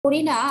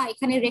করি না,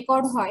 এখানে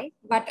রেকর্ড হয়,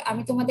 বাট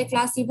আমি তোমাদের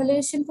ক্লাস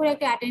ইভালুয়েশন করে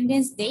একটা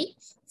অ্যাটেন্ডেন্স দেই।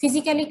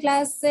 ফিজিক্যালি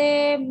ক্লাসে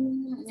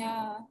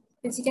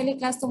ফিজিক্যালি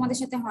ক্লাস তোমাদের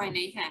সাথে হয়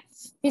নাই। হ্যাঁ,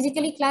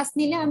 ফিজিক্যালি ক্লাস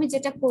নিলে আমি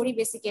যেটা করি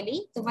বেসিক্যালি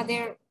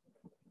তোমাদের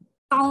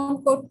কাউন্ট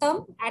করতাম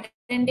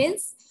অ্যাটেন্ডেন্স,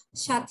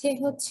 সাথে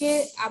হচ্ছে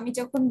আমি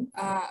যখন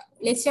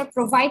লেকচার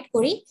প্রোভাইড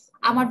করি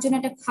আমার জন্য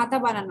একটা খাতা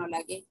বানানো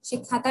লাগে, সেই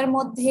খাতার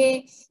মধ্যে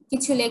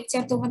কিছু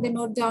লেকচার তোমাদের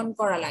নোট ডাউন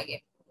করা লাগে।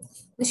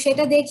 তো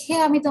সেটা দেখে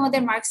আমি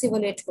তোমাদের মার্কস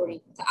ইভালুয়েট করি।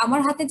 তো আমার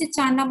হাতে যে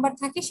 4 নাম্বার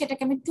থাকে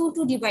সেটাকে আমি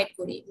 2 ডিভাইড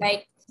করি, like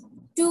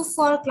 2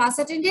 for class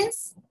attendance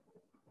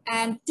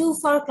and 2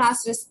 for class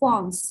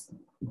response.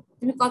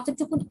 তুমি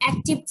কতটুকু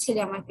অ্যাক্টিভ ছিলে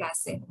আমার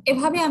ক্লাসে,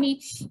 এভাবে আমি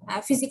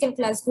ফিজিক্যাল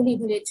ক্লাসগুলো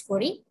ইভালুয়েট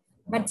করি।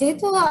 বাট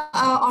যেহেতু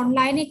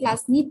অনলাইনে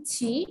ক্লাস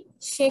নিচ্ছি,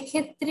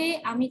 সেক্ষেত্রে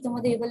আমি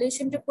তোমাদের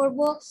ইভালুয়েশনটা করব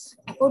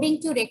অ্যাকর্ডিং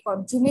টু রেকর্ড।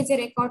 জুমে যে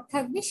রেকর্ড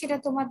থাকবে সেটা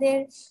তোমাদের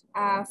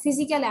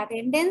ফিজিক্যাল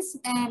অ্যাটেন্ডেন্স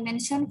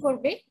মেনশন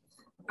করবে,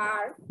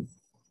 আর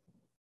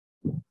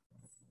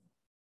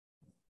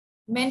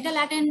মেন্টাল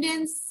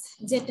অ্যাটেন্ডেন্স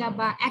যেটা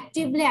বা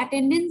অ্যাক্টিভলি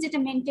অ্যাটেন্ডেন্স যেটা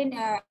মেনটেন,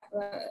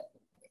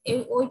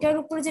 ওইটার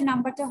উপরে যে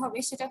নাম্বারটা হবে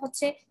সেটা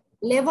হচ্ছে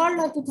লেভেল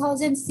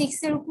 2006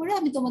 এর উপরে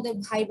আমি তোমাদের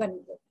ভাইবা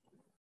নিব।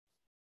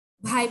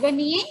 ভাইবা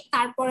নিয়ে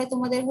তারপরে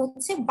তোমাদের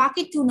হচ্ছে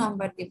বাকি 2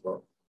 নাম্বার দেব।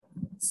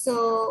 সো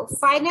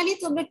ফাইনালি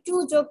তোমরা 2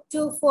 যোগ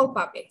 2 4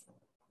 পাবে।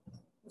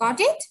 Got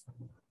it?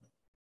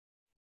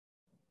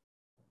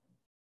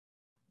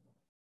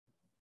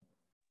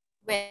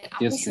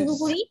 আমরা শুরু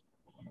করি।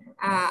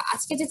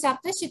 আজকে যে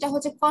চ্যাপ্টার সেটা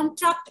হচ্ছে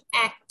কন্ট্রাক্ট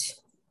অ্যাক্ট।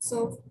 সো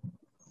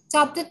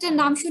চ্যাপ্টারটার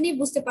নাম শুনেই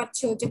বুঝতে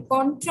পারছো যে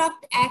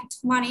কন্ট্রাক্ট অ্যাক্ট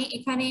মানে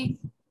এখানে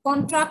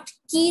কন্ট্রাক্ট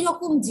কি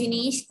রকম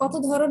জিনিস, কত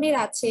ধরনের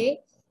আছে,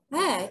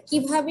 হ্যাঁ,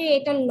 কিভাবে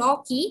এটা ল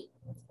কি,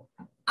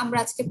 আমরা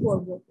আজকে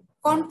পড়বো।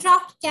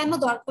 কন্ট্রাক্ট কেন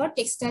দরকার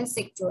টেক্সটাইল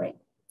সেক্টরে,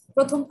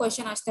 প্রথম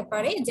কোয়েশ্চেন আসতে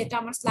পারে, যেটা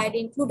আমার স্লাইডে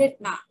ইনক্লুডেড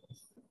না।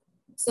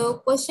 সো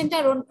কোয়েশ্চেনটা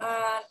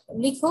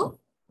লিখো,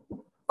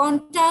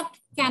 কন্ট্রাক্ট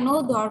কেন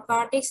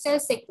দরকার টেক্সটাইল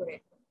সেক্টরে।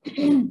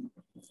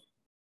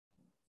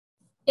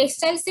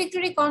 টেক্সটাইল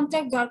সেক্টরে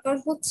কন্ট্রাক্ট দরকার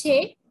হচ্ছে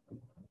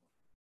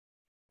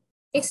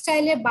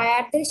টেক্সটাইলের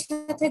বায়ারদের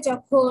সাথে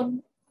যখন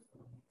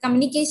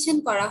কমিউনিকেশন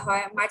করা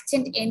হয়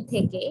মার্চেন্ট এন্ড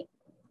থেকে,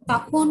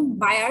 তখন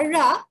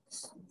বায়াররা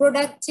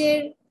প্রোডাক্টের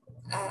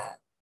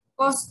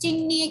কস্টিং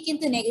নিয়ে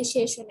কিন্তু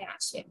নেগোসিয়েশনে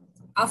আসে।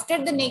 আফটার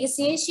দ্য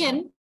নেগোসিয়েশন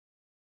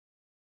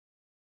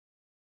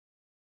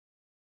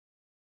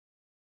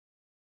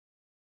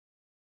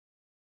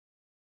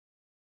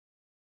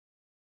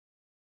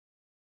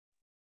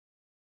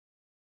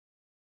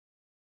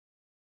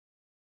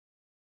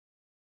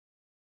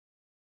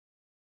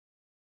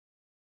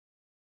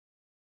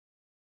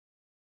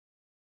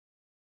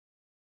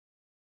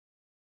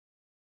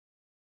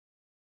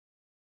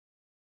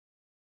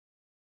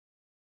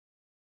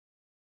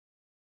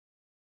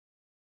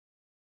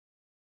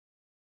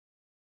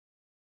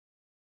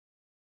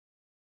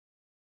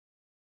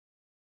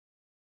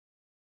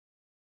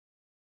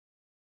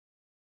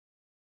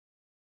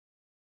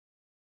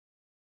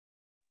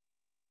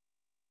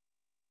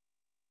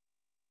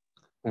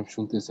আমি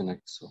শুনতেছি না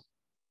কিছু।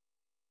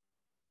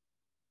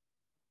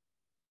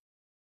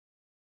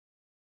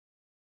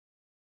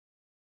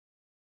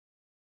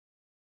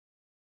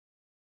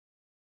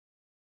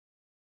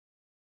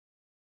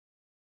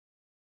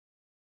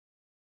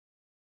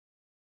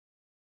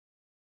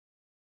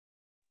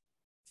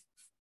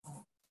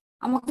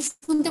 আমাকে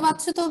শুনতে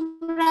পাচ্ছ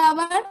তোমরা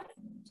আবার?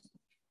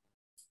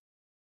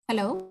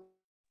 হ্যালো?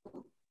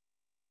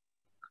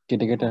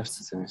 কেটে কেটে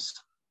আসতেছে মিস।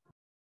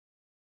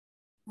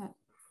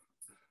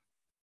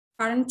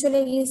 কারেন্ট চলে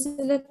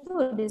গিয়েছিল তো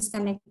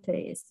ডিসকানেক্ট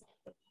হয়ে গেছে।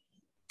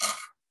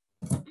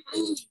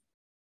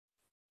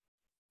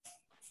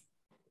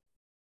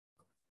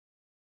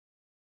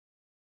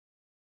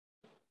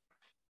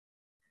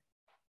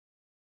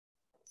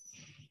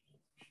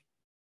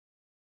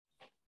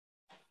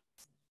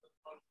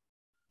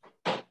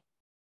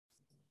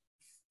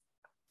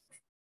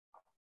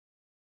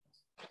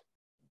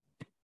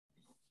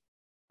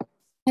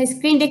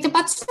 স্ক্রিন দেখতে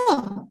পাচ্ছ?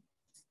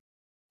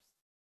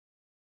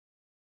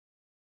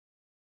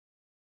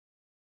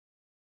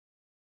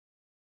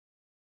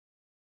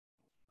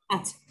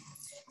 আচ্ছা,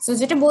 তো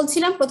যেটা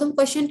বলছিলাম, প্রথম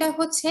কোশ্চেনটা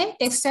হচ্ছে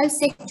টেক্সটাইল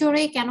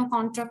সেক্টরে কেন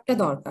কন্ট্রাক্টটা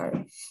দরকার,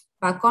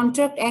 বা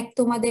কন্ট্রাক্ট অ্যাক্ট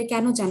তোমাদের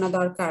কেন জানা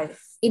দরকার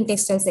ইন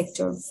টেক্সটাইল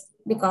সেক্টর।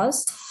 বিকজ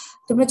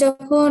তোমরা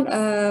যখন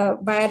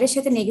বায়ারের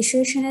সাথে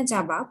নেগোসিয়েশনে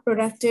যাবা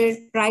প্রোডাক্টের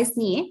প্রাইস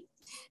নিয়ে,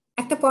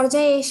 একটা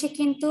পর্যায়ে এসে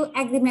কিন্তু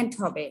এগ্রিমেন্ট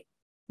হবে,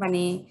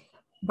 মানে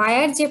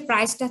বায়ার যে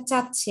প্রাইসটা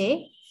চাচ্ছে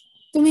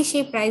তুমি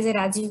সেই প্রাইসে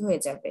রাজি হয়ে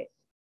যাবে,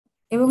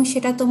 এবং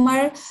সেটা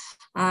তোমার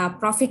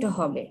প্রফিটও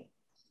হবে,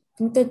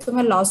 তুমি তো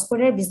তোমার লস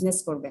করে বিজনেস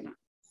করবে না।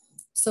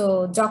 সো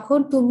যখন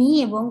তুমি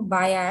এবং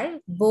বায়ার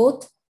বোথ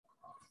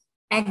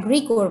অ্যাগ্রি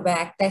করবে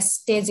একটা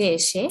স্টেজে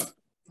এসে,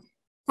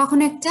 তখন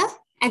একটা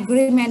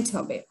অ্যাগ্রিমেন্ট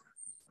হবে।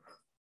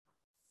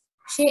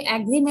 সেই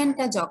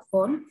অ্যাগ্রিমেন্টটা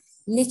যখন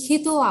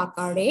লিখিত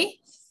আকারে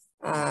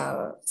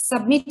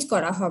সাবমিট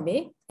করা হবে,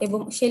 এবং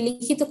সেই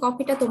লিখিত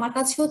কপিটা তোমার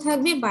কাছেও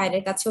থাকবে,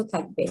 বায়ারের কাছেও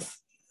থাকবে,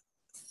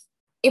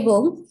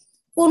 এবং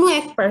কোনো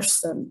এক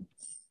পার্সন,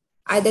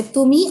 আইদার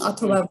তুমি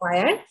অথবা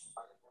বায়ার,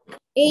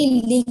 এই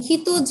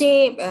লিখিত যে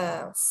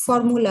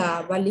ফর্মুলা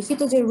বা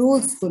লিখিত যে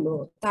রুলস গুলো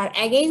তার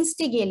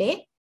এগেইনস্টে গেলে,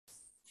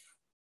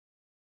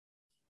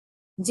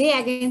 যে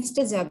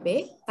এগেইনস্টে যাবে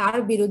তার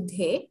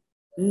বিরুদ্ধে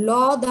ল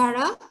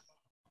দ্বারা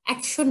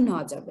অ্যাকশন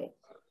নেওয়া যাবে,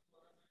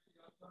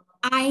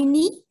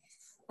 আইনি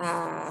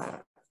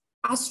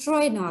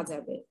আশ্রয় নেওয়া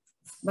যাবে,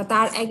 বা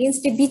তার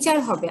এগেইনস্টে বিচার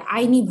হবে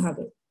আইনি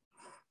ভাবে।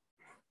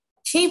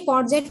 সেই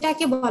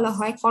পর্যায়টাকে বলা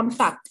হয়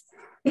কন্ট্রাক্ট।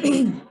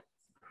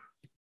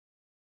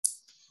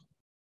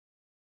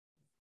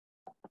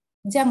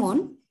 যেমন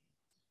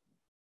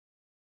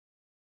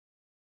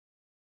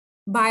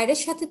বাইরের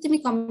সাথে তুমি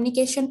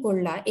কমিউনিকেশন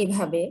করলা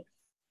এভাবে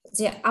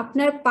যে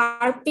আপনার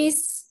পার পিস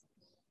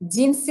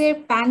জিন্সের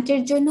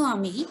প্যান্টের জন্য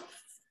আমি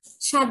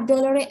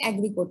 $7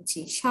 এগ্রি করছি,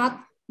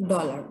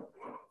 $7।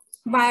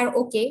 বায়ার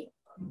ওকে।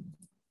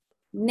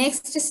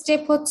 নেক্সট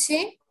স্টেপ হচ্ছে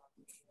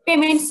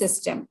পেমেন্ট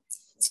সিস্টেম।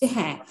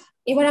 হ্যাঁ,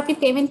 এবার আপনি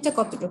পেমেন্টটা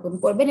কতটুকু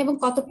করবেন এবং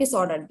কত পিস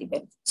অর্ডার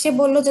দিবেন। সে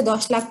বললো যে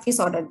 10 লাখ পিস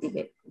অর্ডার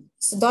দিবে।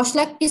 10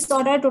 lakh piece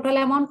order total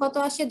amount কত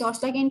আসে? 10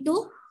 লাখ ইন্টু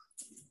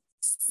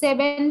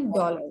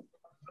 $7,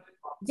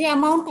 যে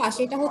অ্যামাউন্ট আসে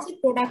এটা হচ্ছে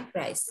প্রোডাক্ট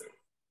প্রাইস।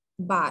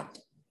 বাট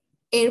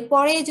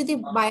এরপরে যদি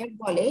বায়ার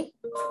বলে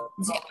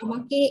যে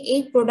আমাকে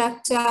এই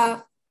প্রোডাক্টটা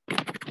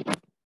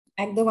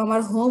একদম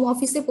আমার হোম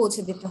অফিসে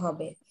পৌঁছে দিতে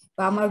হবে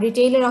বা আমার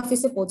রিটেইলার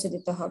অফিসে পৌঁছে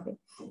দিতে হবে,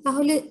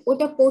 তাহলে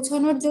ওটা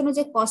পৌঁছানোর জন্য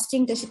যে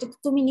কস্টিংটা সেটা তো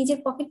তুমি নিজের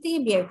পকেট থেকে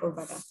বের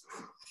করবে না,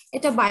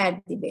 এটা বায়ার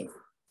দিবে।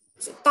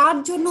 তার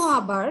জন্য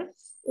আবার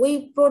ওই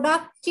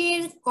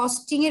প্রোডাক্টের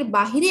কস্টিং এর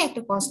বাহিরে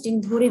একটা কস্টিং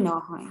ধরে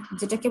নেওয়া হয়,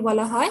 যেটাকে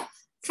বলা হয়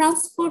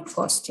ট্রান্সপোর্ট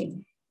কস্টিং।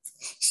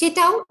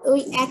 সেটাও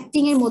ওই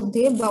অ্যাক্টিং এর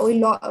মধ্যে বা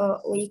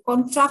ওই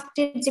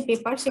কন্ট্রাক্টের যে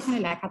পেপার সেখানে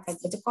লেখা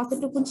থাকবে যে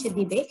কতটুকু সে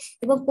দিবে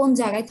এবং কোন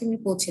জায়গায় তুমি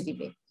পৌঁছে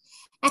দিবে।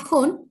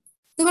 এখন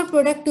তোমার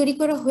প্রোডাক্ট তৈরি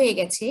করা হয়ে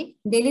গেছে,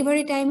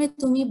 ডেলিভারি টাইমে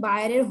তুমি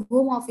বায়ারের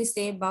হোম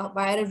অফিসে বা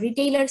বায়ারের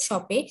রিটেইলার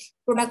শপে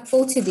প্রোডাক্ট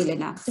পৌঁছে দিলে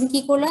না, তুমি কি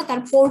করলা? তার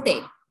পোর্টে।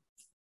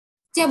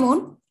 যেমন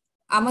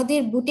আমাদের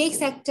বুটেক্স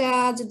একটা,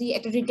 যদি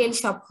একটা রিটেল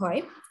শপ হয়,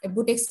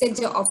 বুটেক্স এর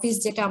যে অফিস,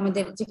 যেটা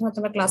আমাদের যেখানে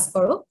তোমরা ক্লাস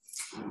করো,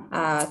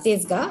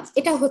 তেজগা,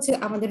 এটা হচ্ছে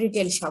আমাদের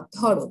রিটেল শপ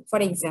ধরো ফর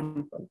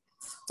এক্সাম্পল।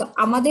 তো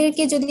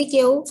আমাদেরকে যদি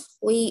কেউ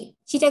ওই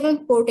চিটাগাং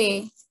পোর্টে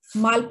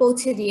মাল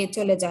পৌঁছে দিয়ে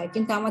চলে যায়,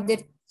 কিন্তু আমাদের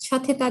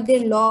সাথে তাদের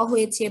ল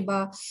হয়েছে বা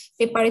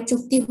পেপারে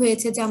চুক্তি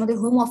হয়েছে যে আমাদের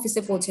হোম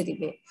অফিসে পৌঁছে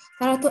দিবে,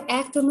 তারা তো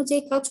অ্যাক্ট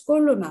অনুযায়ী কাজ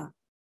করলো না,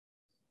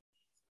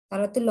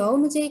 তারা তো ল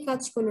অনুযায়ী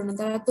কাজ করলো না,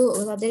 তারা তো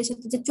তাদের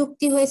সাথে যে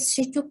চুক্তি হয়েছে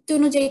সেই চুক্তি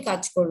অনুযায়ী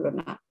কাজ করলো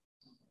না।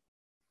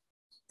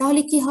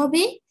 তাহলে কি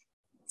হবে?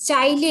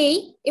 চাইলেই,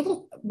 এবং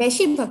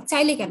বেশিরভাগ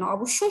চাইলে কেন,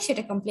 অবশ্যই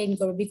সেটা কমপ্লেইন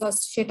করবে, বিকজ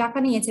সে টাকা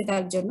নিয়েছে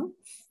তার জন্য।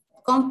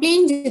 কমপ্লেইন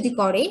যদি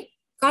করে,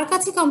 কার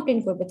কাছে কমপ্লেইন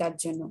করবে তার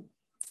জন্য?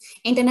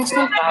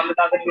 ইন্টারন্যাশনাল।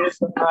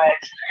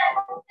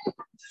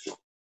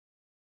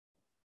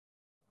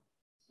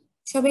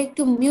 সবাই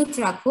একটু মিউট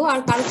রাখো, আর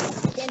কারো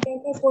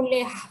দরকার করলে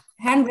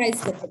হ্যান্ড রাইজ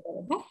করতে পারো।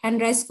 হ্যাঁ, হ্যান্ড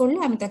রাইজ করলে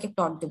আমি তাকে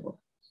প্লট দেবো।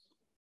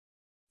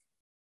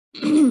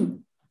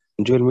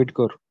 জুয়েল মিট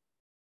কর।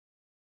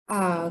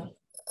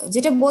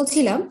 যেটা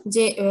বলছিলাম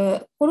যে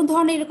কোনো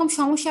ধরনের এরকম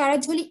সমস্যা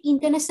আরাজ হলে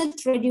ইন্টারন্যাশনাল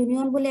ট্রেড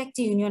ইউনিয়ন বলে একটা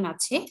ইউনিয়ন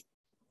আছে,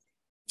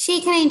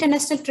 সেইখানে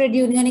ইন্টারন্যাশনাল ট্রেড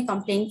ইউনিয়নে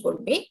কমপ্লেইন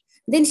করবে।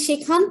 দেন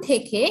সেখান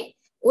থেকে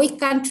ওই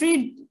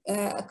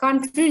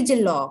কান্ট্রির যে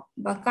ল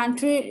বা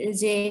কান্ট্রির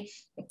যে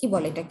কি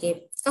বলে এটাকে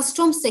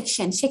কাস্টম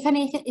সেকশন, সেখানে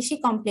এসে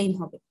কমপ্লেইন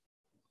হবে।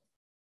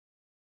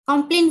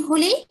 কমপ্লেইন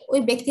হলেই ওই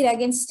ব্যক্তির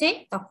এগেনস্টে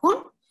তখন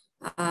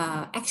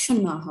অ্যাকশন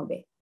নেওয়া হবে।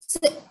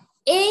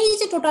 এই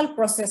যে টোটাল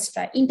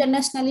প্রসেসটা,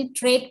 ইন্টারন্যাশনালি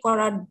ট্রেড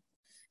করার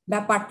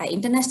ব্যাপারটা,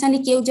 ইন্টারন্যাশনালি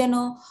কেউ যেন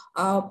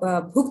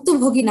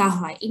ভুক্তভোগী না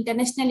হয়,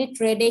 ইন্টারন্যাশনালি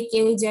ট্রেডে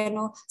কেউ যেন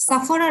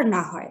সাফারার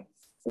না হয়,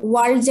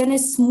 ওয়ার্ল্ড যেন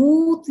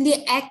স্মুথলি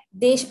এক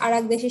দেশ আর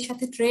এক দেশের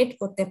সাথে ট্রেড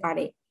করতে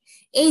পারে,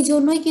 এই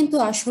জন্যই কিন্তু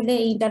আসলে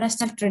এই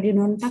ইন্টারন্যাশনাল ট্রেড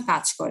ইউনিয়নটা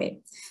কাজ করে।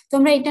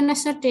 তোমরা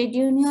ইন্টারন্যাশনাল ট্রেড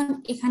ইউনিয়ন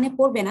এখানে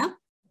পড়বে না,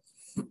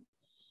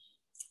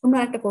 তোমরা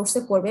একটা কোর্সে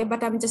পড়বে,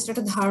 বাট আমি জাস্ট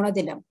একটা ধারণা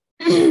দিলাম।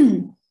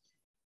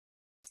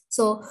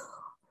 সো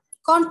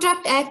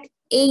কন্ট্রাক্ট অ্যাক্ট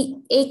এই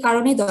এই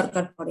কারণে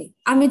দরকার পড়ে।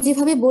 আমি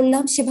যেভাবে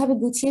বললাম সেভাবে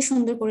গুছিয়ে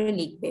সুন্দর করে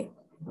লিখবে।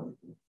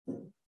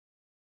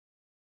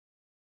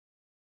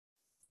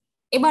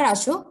 এবার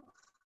আসো,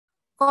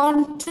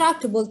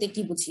 কন্ট্রাক্ট বলতে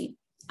কি বুঝি?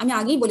 আমি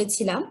আগেই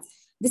বলেছিলাম,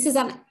 this is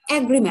an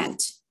agreement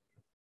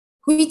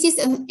which is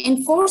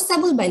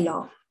enforceable by law.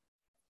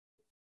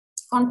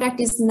 Contract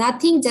is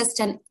nothing, just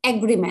an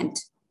agreement.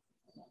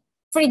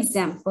 For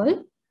example,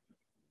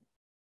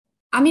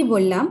 আমি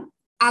বললাম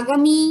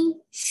আগামী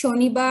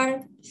শনিবার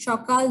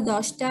সকাল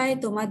 10টায়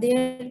তোমাদের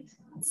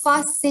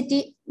ফার্স্ট সিটি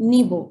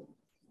নিব,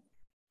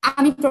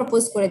 আমি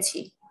প্রপোজ করেছি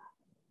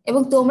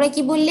এবং তোমরা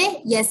কি বললে?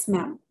 Yes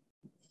ma'am.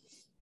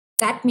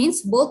 That means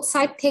both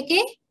side থেকে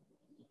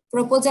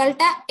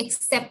প্রপোজালটা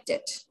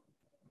অ্যাকসেপ্টেড।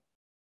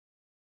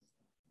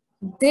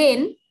 দেন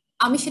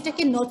আমি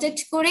সেটাকে নোটেট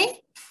করে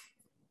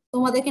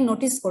তোমাদেরকে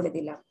নোটিস করে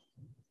দিলাম।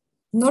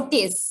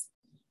 নোটিস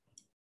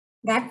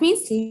দ্যাট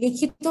মিনস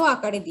লিখিত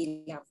আকারে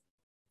দিলাম।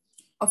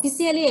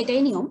 অফিসিয়ালি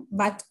এটাই নিয়ম,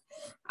 বাট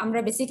আমরা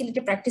বেসিক্যালি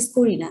এটা প্র্যাকটিস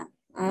করি না,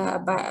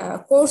 বা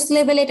কোর্স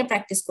লেভেলে এটা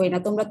প্র্যাকটিস করি না।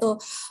 তোমরা তো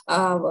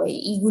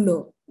ইগুলো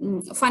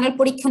ফাইনাল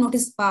পরীক্ষা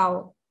নোটিশ পাও,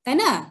 তাই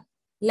না?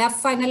 ল্যাব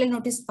ফাইনালের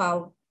নোটিশ পাও,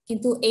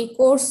 কিন্তু এই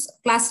কোর্স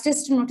ক্লাস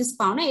টেস্ট নোটিশ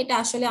পাও না। এটা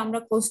আসলে আমরা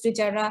কোর্স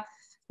টিচাররা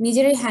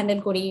নিজেরাই হ্যান্ডেল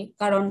করি,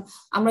 কারণ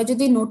আমরা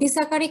যদি নোটিশ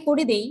আকারে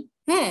করে দেই,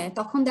 হ্যাঁ,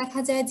 তখন দেখা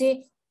যায় যে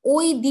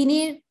ওই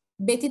দিনের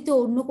ব্যতীত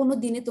অন্য কোনো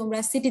দিনে তোমরা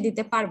সিটি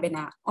দিতে পারবে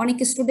না। অনেক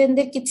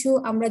স্টুডেন্টদের কিছু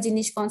আমরা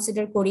জিনিস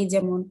কনসিডার করি,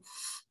 যেমন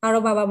কারো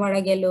বাবা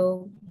মারা গেল,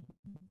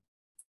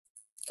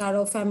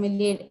 কারো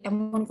ফ্যামিলির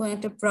এমন কোন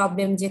একটা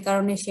প্রবলেম যে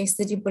কারণে সে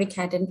সিটি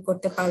পরীক্ষা অ্যাটেন্ড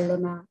করতে পারলো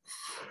না।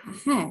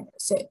 হ্যাঁ,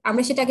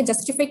 আমরা সেটাকে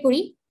জাস্টিফাই করি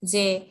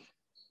যে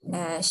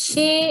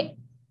সে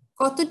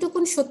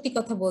কতটুকুন সত্যি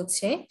কথা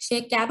বলছে, সে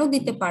কেন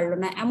দিতে পারলো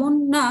না। এমন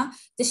না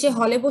যে সে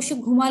হলে বসে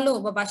ঘুমালো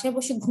বা বাসায়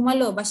বসে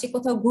ঘুমালো বা সে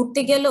কোথাও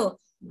ঘুরতে গেল,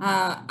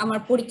 আমার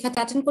পরীক্ষাটা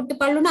অ্যাটেন্ড করতে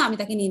পারলো না, আমি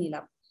তাকে নিয়ে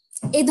নিলাম।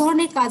 এই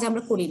ধরনের কাজ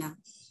আমরা করি না।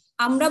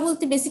 আমরা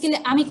বলতে বেসিক্যালি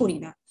আমি করি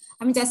না,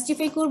 আমি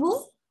জাস্টিফাই করব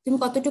তুমি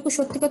কতটুকু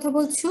সত্যি কথা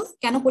বলছো,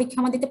 কেন পরীক্ষা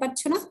আমার দিতে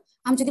পারছো না।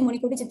 আমি যদি মনে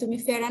করি যে তুমি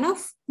ফেয়ার এনাফ,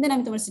 দেন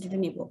আমি তোমার সিটিটা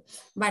নিব।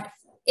 বাট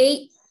এই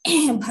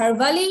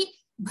ভার্বালি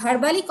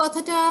ভার্বালি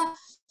কথাটা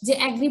যে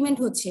এগ্রিমেন্ট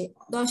হচ্ছে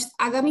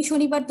আগামী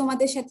শনিবার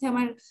তোমাদের সাথে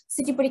আমার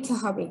সিটি পরীক্ষা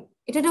হবে,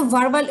 এটা একটা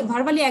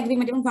ভার্বালি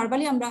এগ্রিমেন্ট, এবং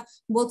ভার্বালি আমরা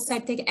বোথ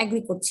সাইড থেকে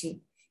এগ্রি করছি।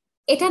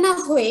 এটা না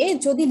হয়ে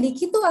যদি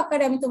লিখিত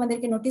আকারে আমি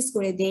তোমাদেরকে নোটিস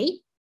করে দেই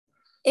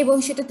এবং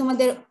সেটা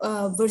তোমাদের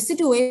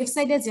ভার্সিটি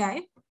ওয়েবসাইটে যায়,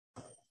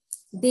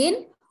 দেন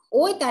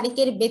ওই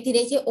তারিখের ব্যতি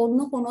রেখে অন্য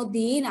কোনো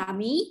দিন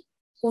আমি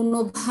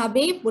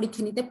কোনোভাবে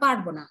পরীক্ষা নিতে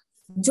পারবো না।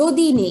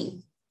 যদি নেই,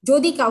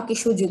 যদি কাউকে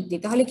সুযোগ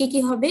দিই, তাহলে কি কি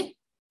হবে?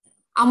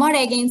 আমার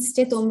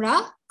এগেইনস্টে তোমরা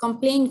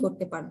কমপ্লেইন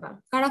করতে পারবা।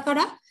 কারা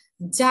কারা?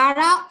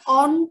 যারা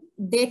অন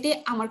ডেটে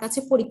আমার কাছে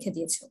পরীক্ষা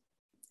দিয়েছো,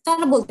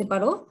 তারা বলতে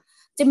পারো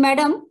যে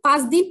ম্যাডাম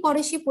 5 দিন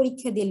পরে সে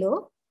পরীক্ষা দিল,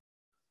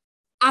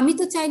 আমি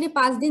তো চাইলে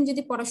 5 দিন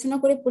যদি পড়াশোনা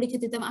করে পরীক্ষা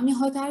দিতাম, আমি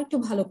হয়তো আর একটু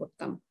ভালো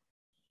করতাম।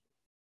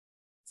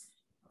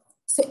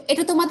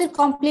 এটা তোমাদের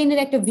কমপ্লেইনের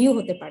একটা ভিউ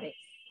হতে পারে,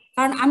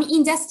 কারণ আমি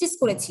ইনজাস্টিস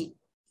করেছি।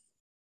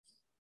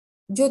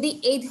 যদি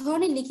এই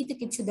ধরনের লিখিত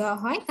কিছু দেওয়া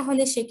হয়,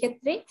 তাহলে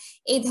সেক্ষেত্রে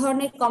এই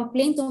ধরনের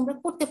কমপ্লেইন তোমরা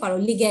করতে পারো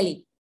লিগ্যালি।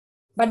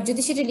 বাট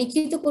যদি সেটা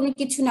লিখিত কোনো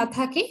কিছু না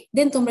থাকে,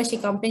 দেন তোমরা সেই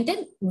কমপ্লেইনটা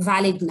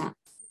ভ্যালিড না।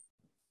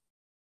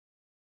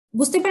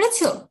 বুঝতে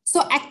পেরেছো? সো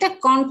একটা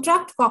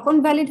কন্ট্রাক্ট কখন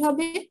ভ্যালিড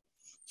হবে,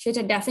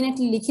 সেটা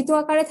ডেফিনেটলি লিখিত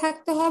আকারে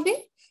থাকতে হবে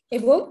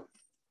এবং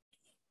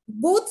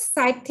বোথ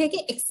সাইড থেকে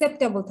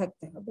অ্যাকসেপ্টেবল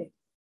থাকতে হবে।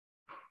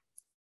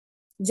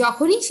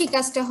 যখনই সেই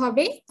কাজটা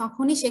হবে,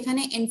 তখনই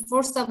সেখানে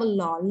এনফোর্সেবল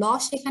ল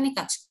সেখানে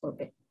কাজ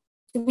করবে।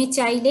 তুমি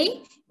চাইলেই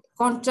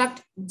কন্ট্রাক্ট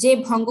যে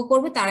ভঙ্গ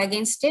করবে তার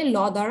এগেইনস্টে ল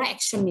দ্বারা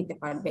অ্যাকশন নিতে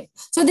পারবে।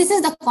 So this is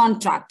the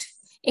contract.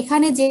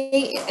 এখানে যে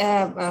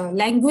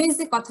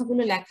ল্যাঙ্গুয়েজে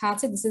কথাগুলো লেখা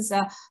আছে, দিস ইজ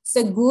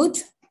গুড।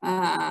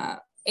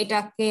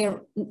 এটাকে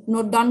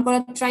নোট ডাউন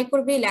করার ট্রাই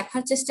করবে,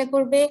 লেখার চেষ্টা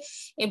করবে,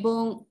 এবং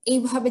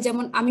এইভাবে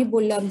যেমন আমি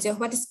বললাম যে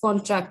হোয়াট ইজ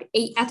কন্ট্রাক্ট,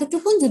 এই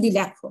এতটুকুন যদি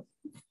লেখো,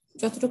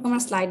 যতটুকু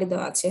আমার স্লাইডে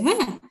দেওয়া আছে,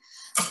 হ্যাঁ,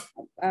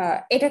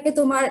 এটাকে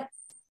তোমার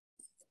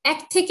 1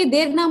 থেকে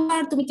 1.5 নাম্বার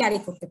তুমি ক্যারি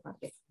করতে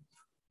পারবে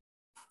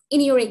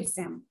ইন ইউর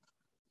এক্সাম।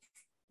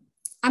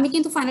 আমি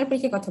কিন্তু ফাইনাল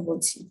পরীক্ষার কথা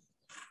বলছি,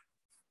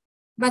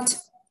 বাট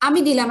আমি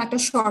দিলাম একটা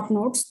শর্ট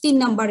নোটস 3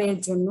 নাম্বারের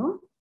জন্য।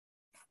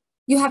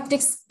 You have to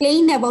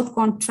explain about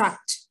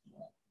contract,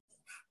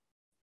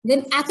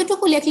 দেন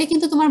এতটুকু লেখলে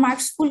কিন্তু তোমার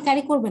মার্কস ফুল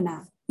ক্যারি করবে না।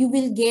 You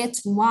will get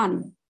 1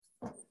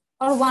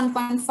 or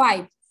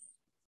 1.5।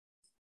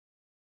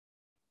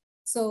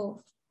 So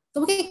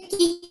তোমাকে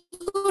কি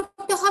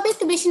করতে হবে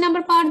একটু বেশি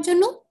নাম্বার পাওয়ার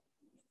জন্য?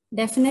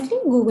 ডেফিনেটলি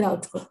গুগল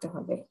আউট করতে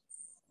হবে।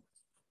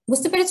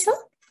 বুঝতে পেরেছো?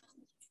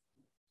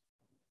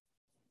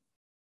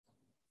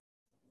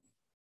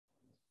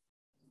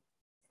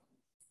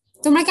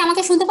 তোমরা কি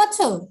আমাকে শুনতে পাচ্ছ?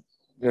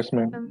 Yes,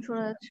 ma'am.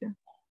 শোনা যাচ্ছে।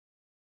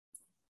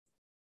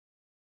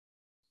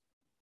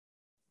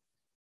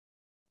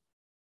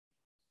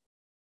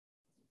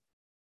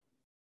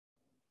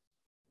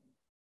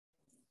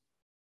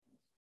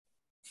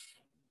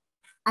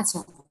 আচ্ছা,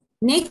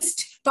 নেক্সট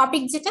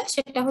টপিক যেটা,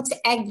 সেটা হচ্ছে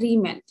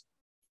এগ্রিমেন্ট।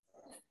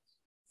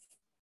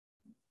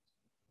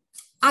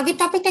 আগের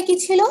টপিকটা কি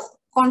ছিল?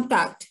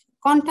 কন্ট্রাক্ট।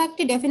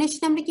 কন্ট্রাক্টের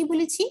ডেফিনেশন আমরা কি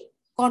বলেছি?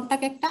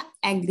 কন্ট্রাক্ট একটা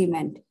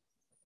এগ্রিমেন্ট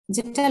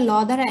যেটা ল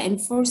দ্বারা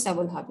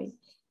এনফোর্সেবল হবে।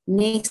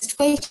 নেক্সট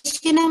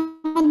কোয়েশ্চেন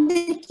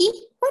আমাদের কি?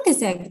 What is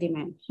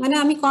agreement? মানে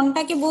আমি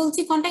কন্ট্রাক্টে বলছি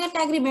কন্ট্রাক্ট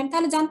একটা এগ্রিমেন্ট,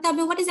 তাহলে জানতে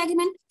হবে হোয়াট ইজ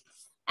এগ্রিমেন্ট।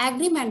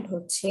 এগ্রিমেন্ট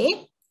হচ্ছে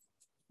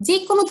যে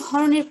কোনো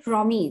ধরনের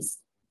প্রমিস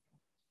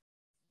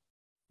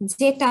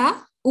যেটা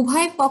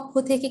উভয় পক্ষ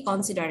থেকে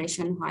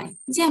কনসিডারেশন হয়।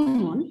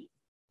 যেমন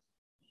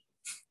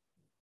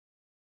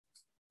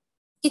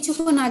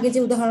কিছুক্ষণ আগে যে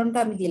উদাহরণটা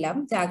আমি দিলাম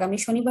যে আগামী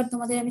শনিবার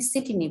তোমাদের আমি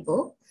সিটি নিব,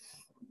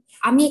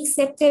 আমি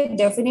একসেপ্টেড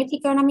ডেফিনেটলি,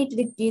 কারণ আমি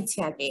ডেট দিয়েছি,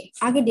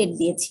 আগে ডেট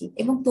দিয়েছি,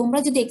 এবং তোমরা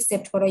যদি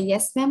একসেপ্ট করো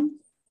ইয়েস ম্যাম,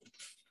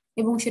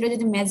 এবং সেটা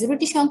যদি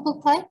মেজরিটি সংখ্যক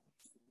হয়,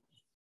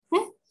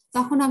 হ্যাঁ,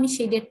 তখন আমি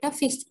সেই ডেটটা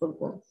ফিক্সড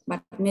করবো।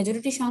 বাট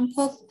মেজরিটি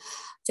সংখ্যক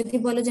যদি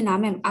বলো যে না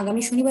ম্যাম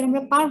আগামী শনিবার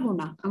আমরা পারবো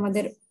না,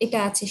 আমাদের এটা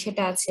আছে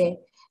সেটা আছে,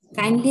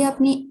 কাইন্ডলি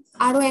আপনি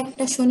আরো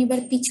একটা শনিবার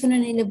পিছনে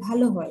নিলে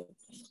ভালো হয়।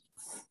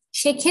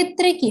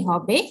 সেক্ষেত্রে কি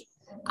হবে,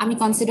 আমি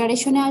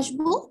কনসিডারেশনে আসব,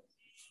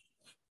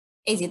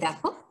 এই যে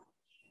দেখো,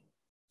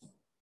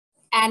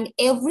 and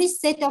every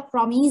set of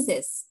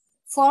promises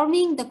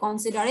forming the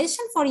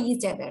consideration for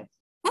each other,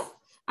 হ্যাঁ,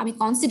 আমি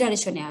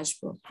কনসিডারেশনে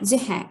আসব যে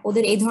হ্যাঁ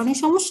ওদের এই ধরনের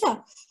সমস্যা,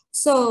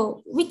 so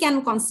we can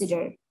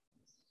consider.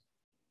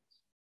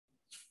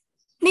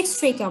 Next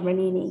week আমরা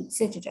নিয়ে নিই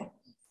সেটা।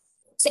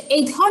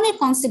 এই ধরনের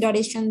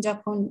কনসিডারেশন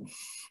যখন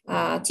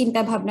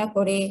চিন্তা ভাবনা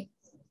করে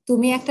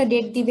তুমি একটা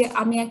ডেট দিবে,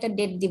 আমি একটা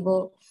ডেট দিব,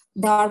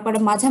 দেওয়ার পরে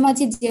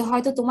মাঝামাঝি যে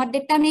হয়তো তোমার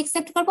ডেটটা আমি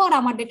একসেপ্ট করবো আর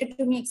আমার ডেটটা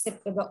তুমি একসেপ্ট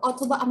করবে,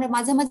 অথবা আমরা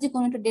মাঝামাঝি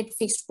কোনো একটা ডেট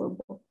ফিক্সড করব,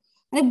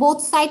 মানে বোথ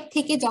সাইড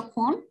থেকে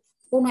যখন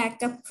কোনো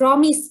একটা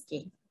প্রমিসকে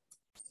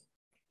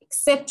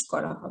একসেপ্ট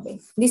করা হবে,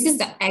 দিস ইজ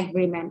দ্য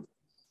এগ্রিমেন্ট।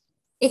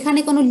 এখানে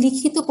কোনো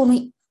লিখিত কোনো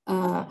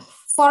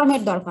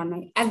ফর্মের দরকার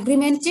নয়,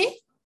 এগ্রিমেন্টে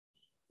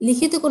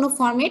লিখিত কোনো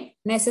ফর্মেট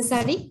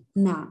নেসেসারি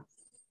না।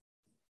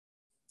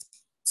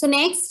 সো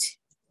নেক্সট,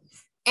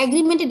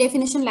 এগ্রিমেন্টের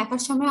ডেফিনেশন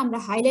লেখার সময় আমরা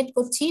হাইলাইট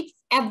করছি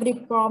every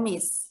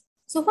promise.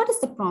 So what is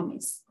the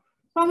promise?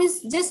 Promise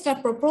just a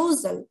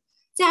proposal,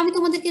 যে আমি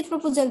তোমাদেরকে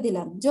প্রপোজাল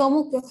দিলাম যে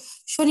অমুক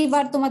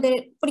শনিবার তোমাদের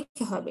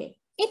পরীক্ষা হবে,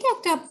 এটা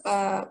একটা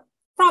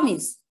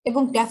প্রমিস,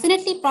 এবং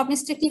ডেফিনেটলি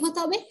প্রমিসটা কি হতে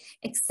হবে,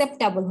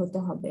 অ্যাকসেপ্টেবল হতে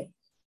হবে।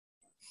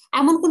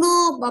 এমন কোনো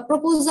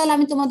প্রপোজাল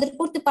আমি তোমাদের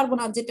করতে পারবো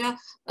না যেটা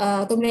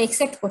তোমরা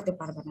একসেপ্ট করতে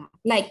পারবে না।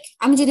 লাইক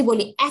আমি যদি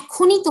বলি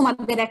এখনই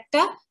তোমাদের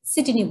একটা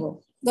সিটি নিব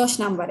 10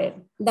 নাম্বারের,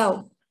 দাও,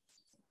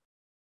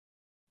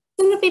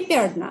 তোমরা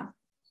প্রিপেয়ার্ড না।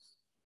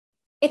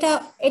 এটা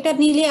এটা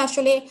নিলে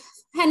আসলে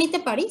হ্যাঁ নিতে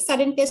পারি,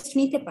 সাডেন টেস্ট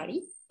নিতে পারি,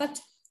 বাট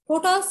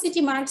টোটাল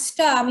সিটি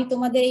মার্কসটা আমি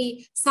তোমাদের এই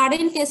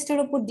সাডেন টেস্টের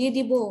উপর দিয়ে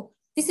দিব,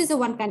 this is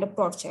one kind of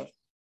torture.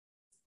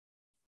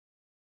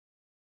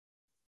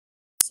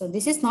 So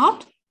this is not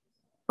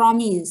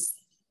promise,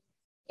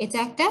 এটা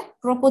একটা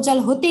প্রপোজাল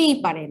হতেই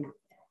পারে না,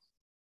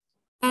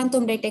 কারণ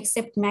তোমরা এটা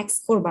অ্যাকসেপ্ট ম্যাক্স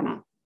করবে না।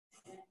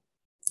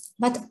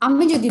 বাট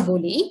আমি যদি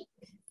বলি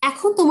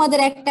এখন তোমাদের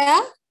একটা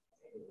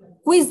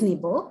কুইজ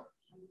নিব,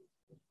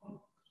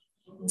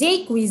 যেই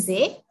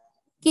কুইজে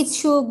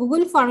কিছু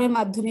গুগল ফর্মের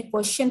মাধ্যমে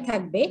কোশ্চেন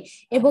থাকবে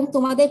এবং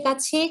তোমাদের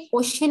কাছে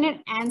কোশ্চেনের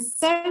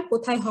অ্যান্সার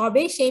কোথায়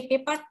হবে সেই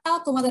পেপারটাও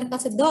তোমাদের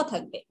কাছে দেওয়া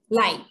থাকবে।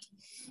 লাইক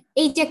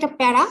এই যে একটা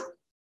প্যারা,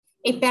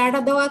 এই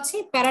প্যারাটা দেওয়া আছে,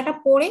 প্যারাটা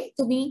পড়ে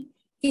তুমি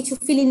কিছু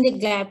ফিল ইন দ্য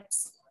গ্যাপস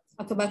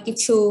অথবা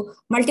কিছু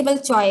মাল্টিপল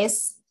চয়েস,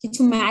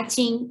 কিছু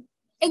ম্যাচিং,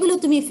 এগুলো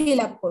তুমি ফিল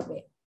আপ করবে,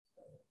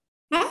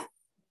 হ্যাঁ,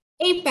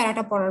 এই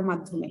প্যারাটা পড়ার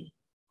মাধ্যমে।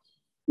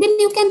 then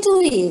you can do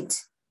it.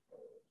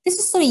 This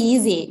is so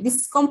easy. This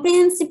is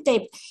comprehensive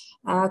type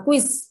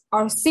quiz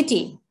or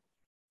city.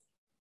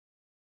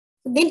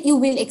 Then you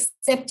will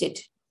accept it.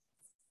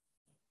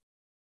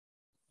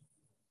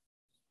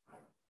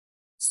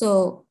 So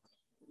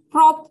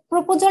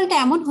প্রপোজালটা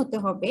এমন হতে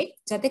হবে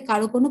যাতে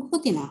কারো কোনো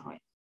ক্ষতি না হয়,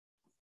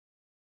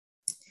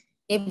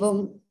 এবং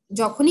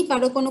যখনই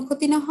কারো কোনো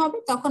ক্ষতি না হবে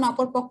তখন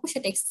অপর পক্ষ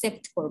সেটা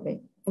একসেপ্ট করবে,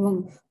 এবং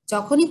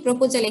যখনই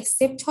প্রপোজাল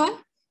একসেপ্ট হয়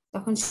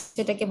তখন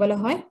সেটাকে বলা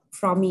হয়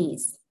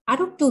প্রমিস।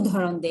 আরো একটু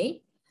উদাহরণ দেই,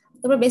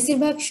 তোমরা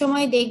বেশিরভাগ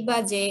সময় দেখবা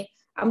যে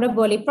আমরা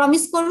বলি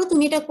প্রমিস করো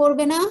তুমি এটা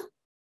করবে না,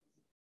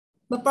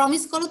 বা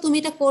প্রমিস করো তুমি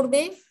এটা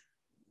করবে,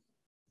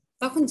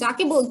 তখন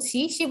যাকে বলছি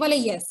সে বলে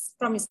ইয়েস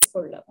প্রমিস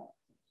করলাম,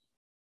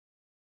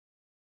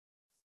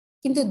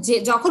 কিন্তু যে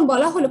যখন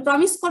বলা হলো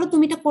প্রমিস করো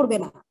তুমি এটা করবে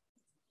না,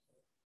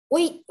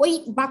 ওই ওই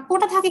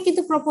বাক্যটা থাকে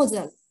কিন্তু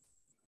প্রপোজাল।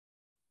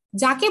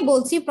 যাকে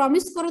বলছি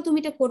প্রমিস করো তুমি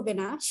এটা করবে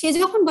না, সে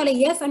যখন বলে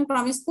ইয়েস আমি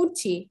প্রমিস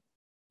করছি,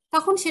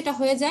 তখন সেটা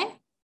হয়ে যায়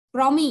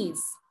প্রমিস।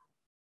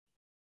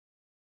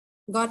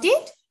 Got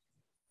it?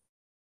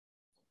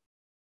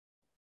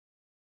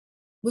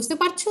 বুঝতে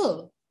পারছো?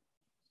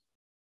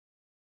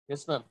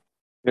 Yes, ma'am.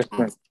 Yes,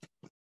 ma'am.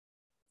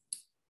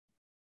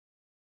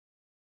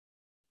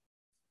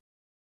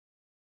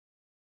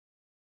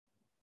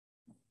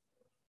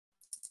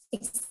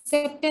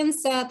 Acceptance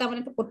তেমন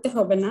একটা করতে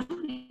হবে না,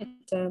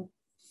 এটা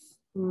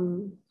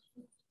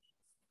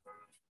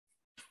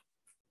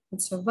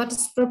আচ্ছা। What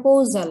is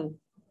proposal?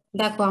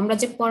 দেখো আমরা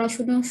যে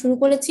পড়াশোনা শুরু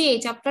করেছি এই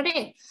চ্যাপ্টারে,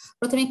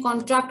 প্রথমে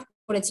কন্ট্রাক্ট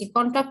করেছি,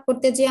 কন্ট্রাক্ট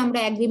করতে যে আমরা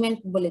এগ্রিমেন্ট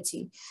বলেছি,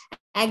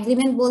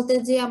 এগ্রিমেন্ট বলতে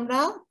যে আমরা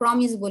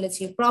প্রমিস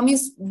বলেছি,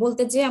 প্রমিস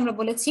বলতে যে আমরা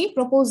বলেছি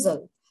প্রপোজাল।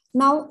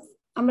 নাও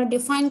আমরা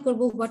ডিফাইন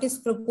করব হোয়াট ইজ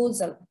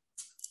প্রপোজাল,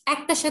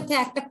 একটার সাথে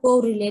একটা কো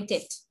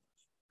রিলেটেড।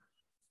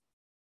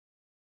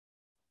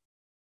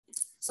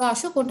 সো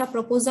আসো কোনটা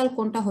প্রপোজাল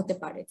কোনটা হতে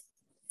পারে,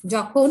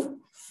 যখন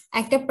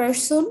একটা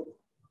পার্সন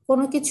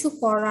কোনো কিছু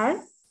করার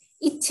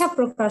ইচ্ছা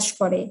প্রকাশ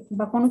করে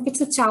বা কোনো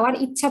কিছু চাওয়ার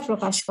ইচ্ছা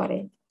প্রকাশ করে,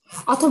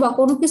 অথবা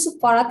কোনো কিছু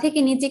করা থেকে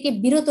নিজেকে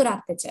বিরত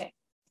রাখতে চায়,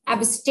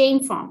 abstain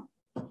from।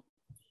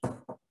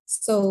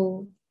 সো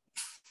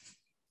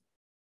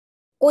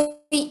ওই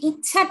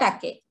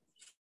ইচ্ছাটাকে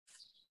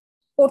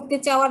করতে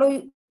চাওয়ার ওই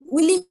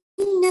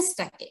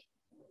উইলিংনেসটাকে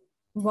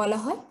বলা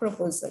হয়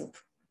প্রপোজাল।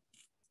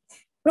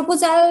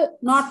 প্রপোজাল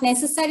নট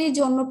নেসেসারি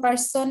যে অন্য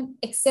পার্সন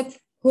একসেপ্ট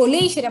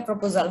হলেই সেটা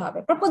প্রপোজাল হবে।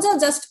 Proposal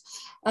just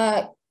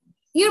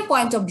your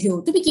point of view,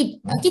 তুমি কি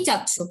কি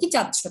চাচ্ছ কি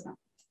চাচ্ছ না,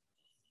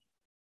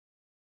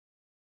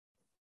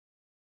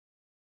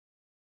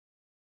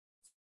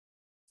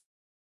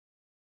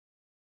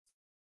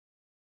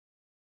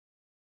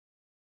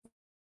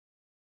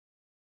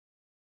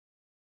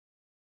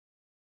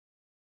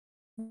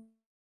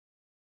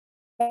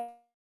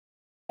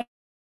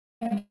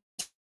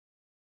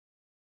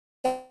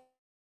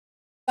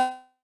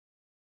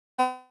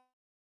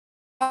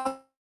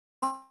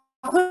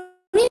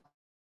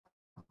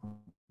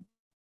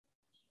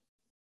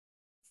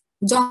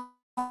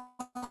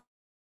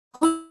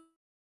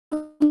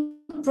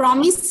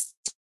 প্রমিস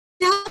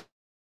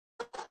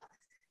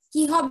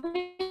কি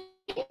হবে,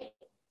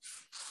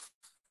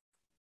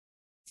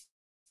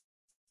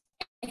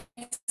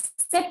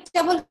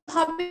 acceptable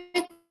হবে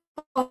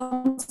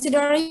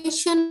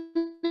কনসিডারেশন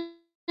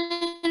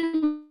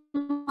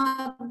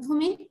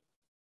মাধ্যমে।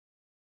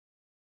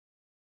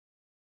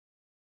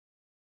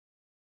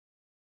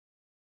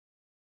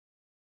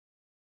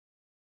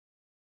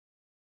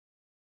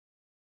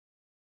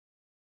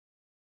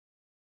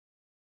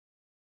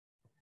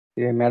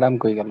 ये मैडम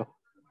কই গেল?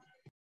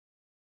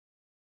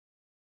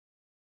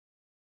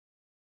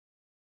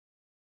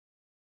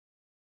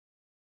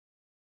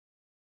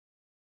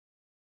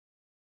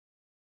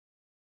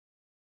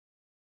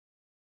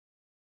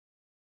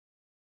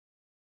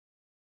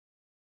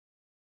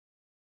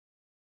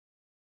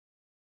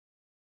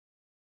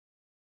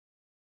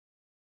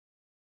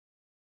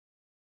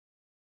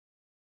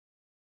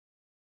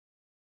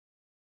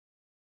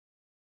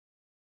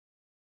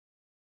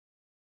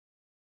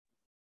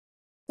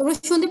 তোমরা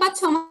শুনতে পাচ্ছ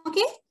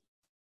আমাকে?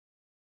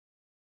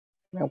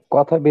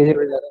 কথা বেজে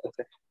বেজে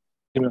যাচ্ছে।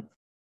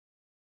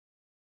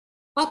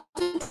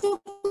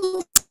 কতটুকু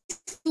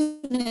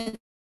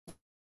শুনেছো?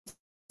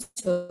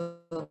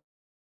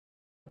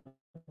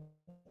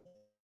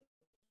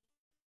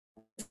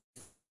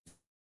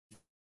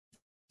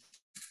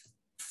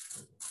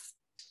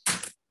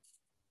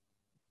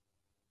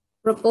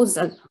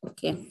 প্রপোজাল,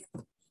 ওকে।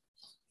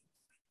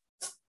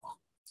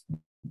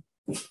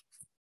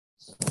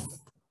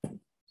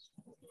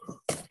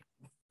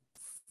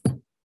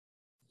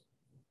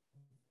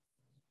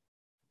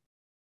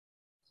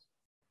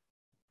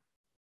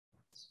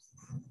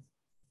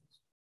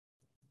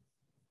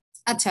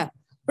 আচ্ছা,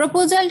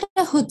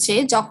 প্রপোজালটা হচ্ছে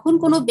যখন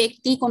কোনো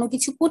ব্যক্তি কোনো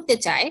কিছু করতে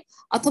চায়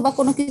অথবা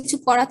কোনো কিছু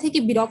করা থেকে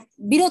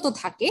বিরত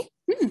থাকে,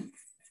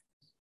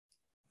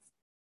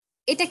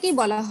 এটাকেই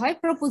বলা হয়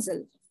প্রপোজাল।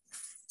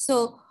 সো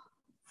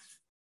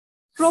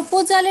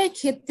প্রপোজালের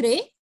ক্ষেত্রে,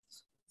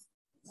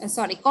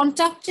 সরি,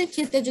 কন্ট্রাক্টের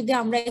ক্ষেত্রে যদি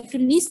আমরা একটু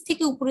নিচ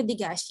থেকে উপরের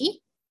দিকে আসি,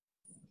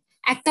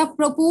 একটা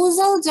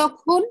প্রপোজাল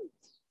যখন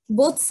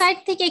বোথ সাইড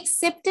থেকে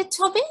অ্যাকসেপ্টেড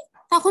হবে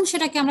তখন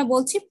সেটাকে আমরা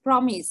বলছি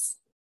প্রমিস।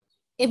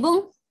 এবং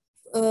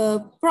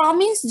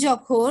প্রমিস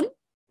যখন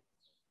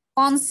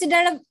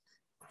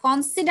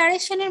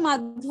কনসিডারেশনের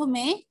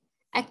মাধ্যমে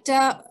একটা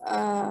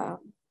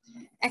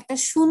একটা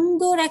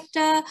সুন্দর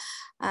একটা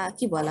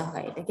কি বলা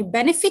হয় এটাকে,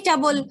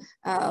 বেনিফিটেবল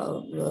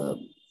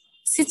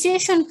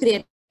সিচুয়েশন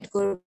ক্রিয়েট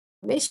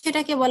করবে,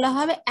 সেটাকে বলা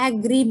হবে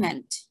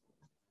অ্যাগ্রিমেন্ট।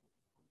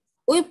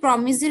 ওই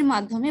প্রমিসের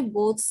মাধ্যমে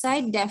বোথ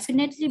সাইড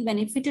ডেফিনেটলি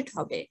বেনিফিটেড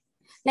হবে।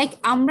 লাইক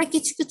আমরা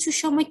কিছু কিছু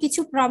সময়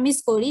কিছু প্রমিস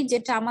করি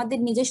যেটা আমাদের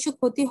নিজস্ব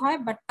ক্ষতি হয়,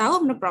 বাট তাও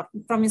আমরা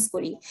প্রমিস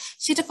করি,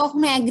 সেটা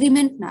কখনো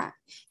অ্যাগ্রিমেন্ট না।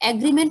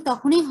 অ্যাগ্রিমেন্ট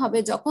তখনই হবে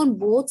যখন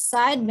বোথ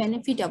সাইড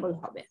বেনিফিটেবল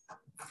হবে।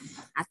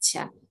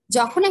 আচ্ছা,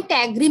 যখন একটা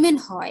অ্যাগ্রিমেন্ট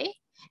হয়,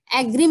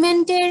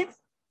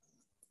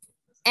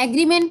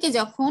 অ্যাগ্রিমেন্টকে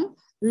যখন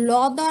ল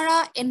দ্বারা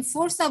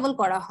এনফোর্সেবল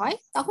করা হয়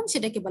তখন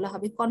সেটাকে বলা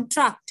হবে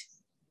কন্ট্রাক্ট।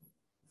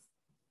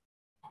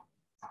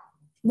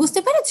 বুঝতে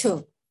পেরেছো?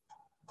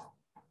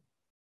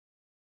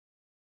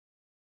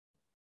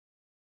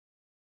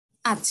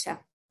 আচ্ছা,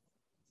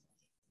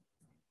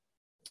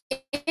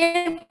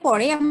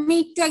 এরপরে আমি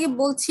একটু আগে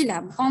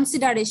বলছিলাম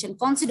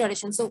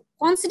কনসিডারেশন। সো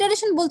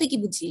কনসিডারেশন বলতে কি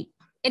বুঝি,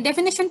 এর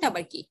ডেফিনেশনটা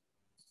আবার কি?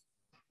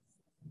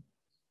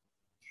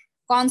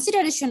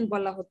 কনসিডারেশন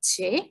বলা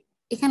হচ্ছে,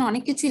 এখানে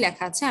অনেক কিছুই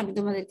লেখা আছে, আমি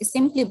তোমাদেরকে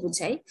সিম্পলি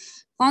বুঝাই।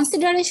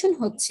 কনসিডারেশন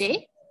হচ্ছে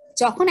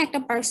যখন একটা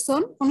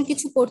পার্সন কোনো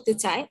কিছু করতে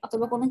চায়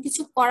অথবা কোনো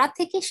কিছু করা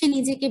থেকে সে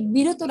নিজেকে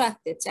বিরত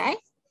রাখতে চায়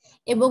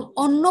এবং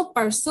অন্য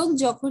পার্সন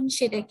যখন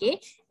সেটাকে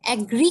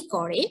অ্যাগ্রি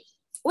করে,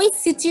 ওই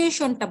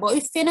সিচুয়েশনটা বা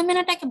ওই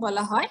ফেনোমেনাটাকে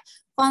বলা হয়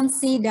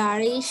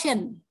consideration.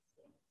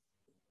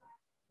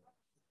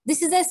 This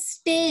is a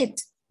state,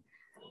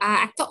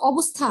 একটা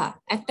অবস্থা,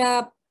 একটা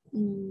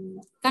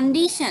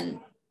কন্ডিশন।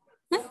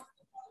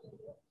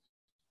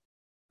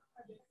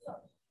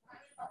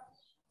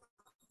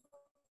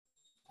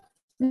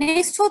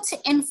 নেক্সট হচ্ছে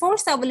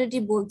এনফোর্সেবিলিটি।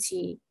 বলছি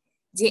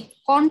যে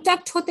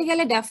কন্ট্যাক্ট হতে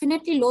গেলে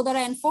ডেফিনেটলি লো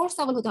দ্বারা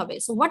এনফোর্সেবল হতে হবে।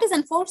 So what is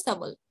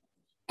enforceable?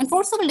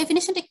 Enforceable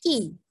ডেফিনেশনটা কি?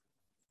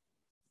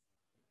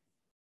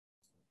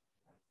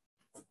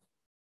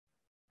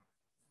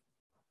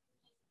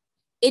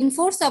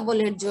 এনফোর্সেবল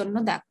এর জন্য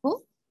দেখো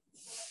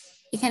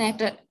এখানে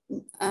একটা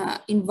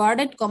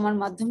ইনভার্টেড কমার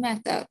মাধ্যমে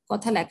একটা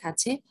কথা লেখা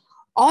আছে,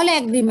 all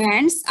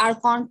agreements are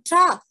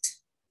contract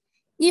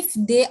if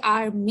they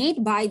are made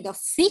by the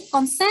free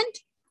consent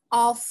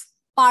of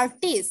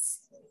parties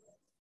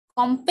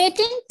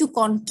competing to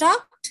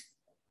contract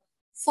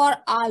for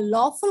a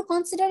lawful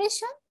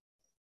consideration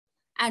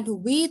and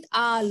with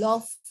a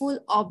lawful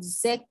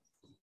object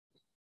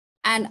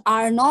and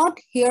are not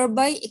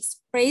hereby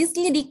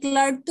expressly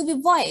declared to be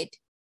void.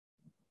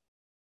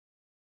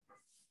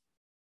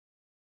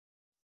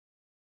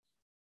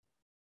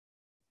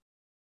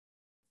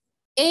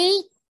 এই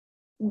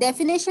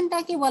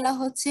ডেফিনেশনটাকে বলা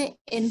হচ্ছে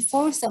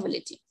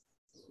এনফোর্সেবিলিটি।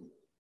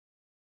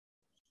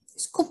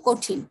 খুব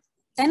কঠিন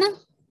তাই না,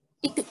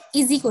 একটু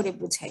easy করে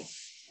বুঝাই।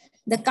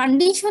 The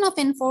condition of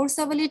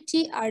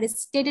enforceability are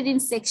stated in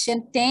section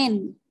 10.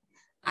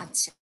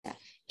 আচ্ছা,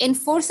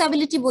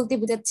 enforceability বলতে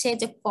বোঝাচ্ছে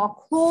যে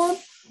কখন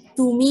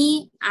তুমি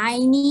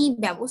আইনি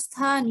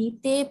ব্যবস্থা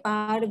নিতে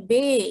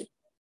পারবে।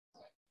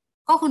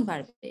 কখন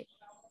পারবে?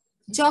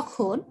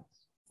 যখন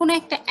কোনো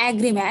একটা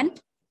এগ্রিমেন্ট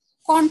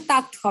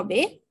কন্ট্রাক্ট হবে।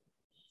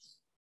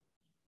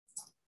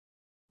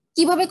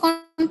 কিভাবে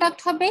কন্ট্রাক্ট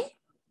হবে?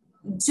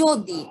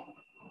 যদি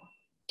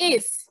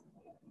if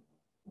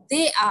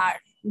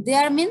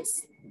there means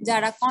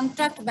যারা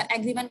কন্ট্রাক্ট বা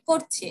এগ্রিমেন্ট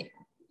করছে,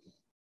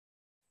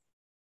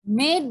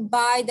 made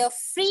by the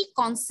free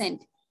consent.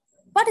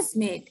 What is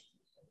made?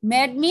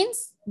 Made means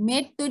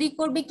made তৈরি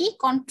করবে কি?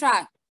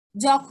 কন্ট্রাক্ট।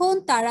 যখন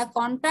তারা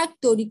কন্ট্রাক্ট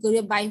তৈরি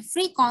করবে বাই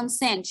ফ্রি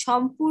কনসেন্ট,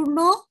 সম্পূর্ণ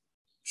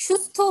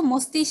সুস্থ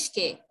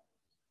মস্তিষ্কে,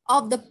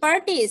 of the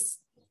parties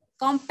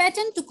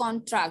competent to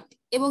contract,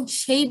 এবং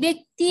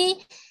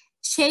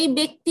সেই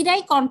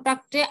ব্যক্তিরাই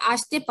কন্ট্রাক্টে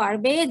আসতে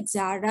পারবে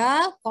যারা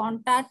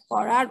কন্ট্রাক্ট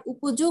করার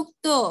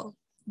উপযুক্ত।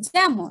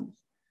 যেমন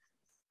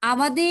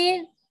আমাদের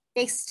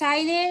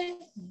টেক্সটাইলের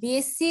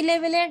বিএসসি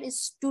লেভেলের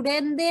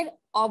স্টুডেন্টদের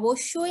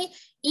অবশ্যই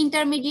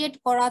ইন্টারমিডিয়েট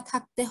করা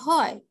থাকতে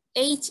হয়,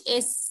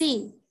 এইচএসসি।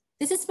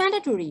 This is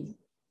mandatory.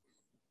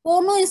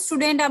 কোনো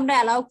স্টুডেন্ট আমরা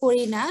অ্যালাউ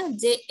করি না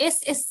যে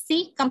এসএসসি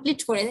কমপ্লিট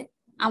করে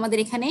আমাদের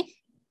এখানে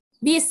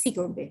বিএসসি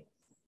করবে।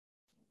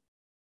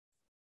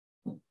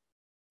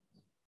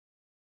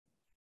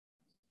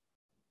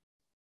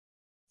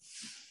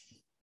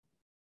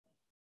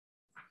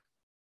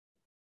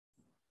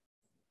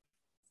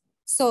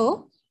 সো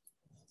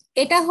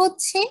এটা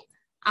হচ্ছে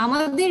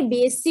আমাদের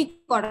বিএসসি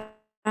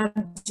করার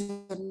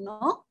জন্য,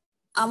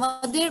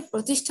 আমাদের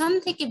প্রতিষ্ঠান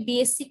থেকে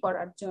বিএসসি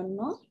করার জন্য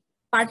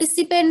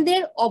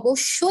পার্টিসিপেন্টদের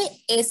অবশ্যই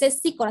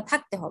এসএসসি করা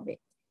থাকতে হবে।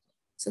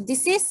 So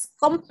this is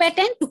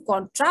competent two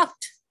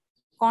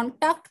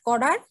contract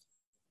করার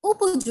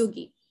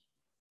উপযোগী।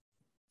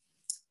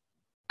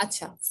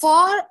 আচ্ছা,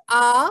 for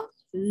a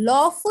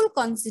lawful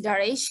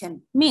consideration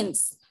means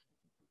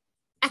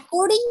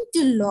according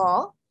to ল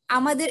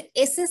আমাদের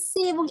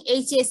এসএসসি এবং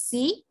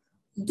এইচএসসি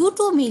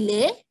দুটো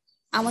মিলে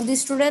আমাদের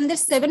স্টুডেন্টদের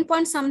 7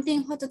 পয়েন্ট সামথিং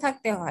হতে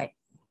থাকতে হয়।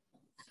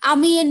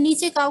 আমি এর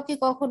নিচে কাউকে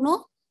কখনো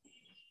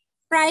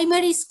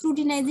প্রাইমারি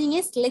স্ক্রুটিনাইজিং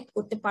এ সিলেক্ট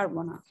করতে পারবো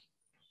না।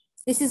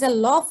 This is a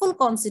lawful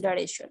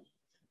consideration.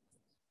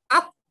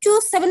 Up to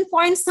 7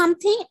 point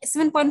something,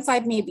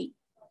 7.5 maybe,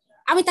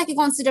 আমি তাকে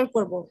কনসিডার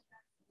করব,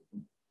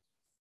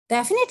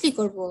 ডেফিনেটলি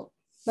করব,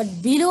 বাট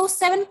বিলো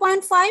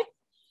 7.5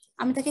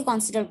 আমি তাকে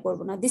কনসিডার করব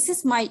না। দিস ইজ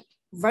মাই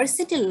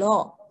ভার্সিটি ল।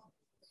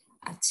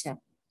 আচ্ছা,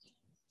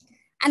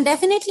 and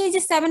definitely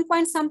যে 7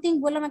 পয়েন্ট সামথিং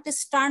বললাম একটা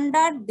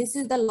standard, this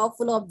is the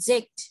lawful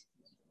object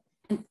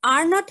and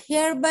are not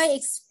hereby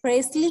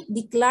expressly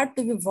declared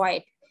to be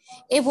void।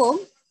 এবং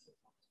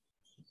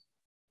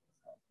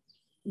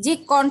যে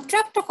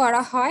কন্ট্রাক্টটা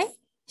করা হয়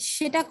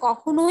সেটা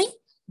কখনোই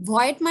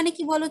ভয়েড মানে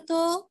কি বলতো?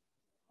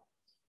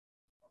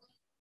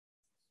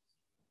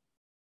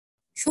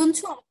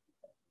 শুনছো?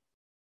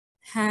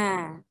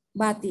 হ্যাঁ,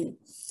 বাতিল।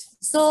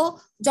 সো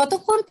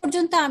যতক্ষণ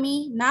পর্যন্ত আমি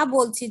না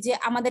বলছি যে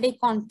আমাদের এই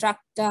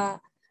কন্ট্রাক্টটা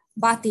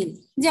বাতিল,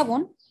 যেমন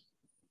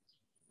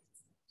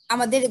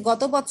আমাদের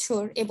গত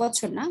বছর,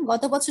 এবছর না,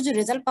 গত বছর যে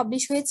রেজাল্ট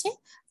পাবলিশ হয়েছে,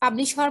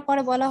 পাবলিশ হওয়ার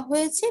পরে বলা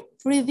হয়েছে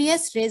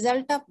প্রিভিয়াস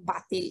রেজাল্টটা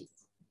বাতিল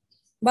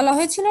বলা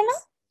হয়েছিল না?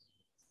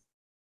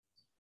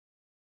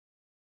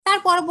 তার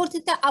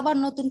পরবর্তীতে আবার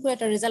নতুন করে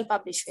একটা রেজাল্ট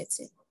পাবলিশ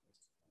হয়েছে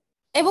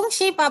এবং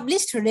সেই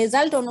পাবলিশড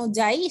রেজাল্ট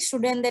অনুযায়ী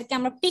স্টুডেন্টদেরকে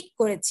আমরা পিক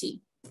করেছি।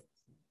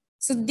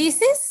 So this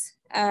is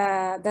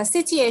the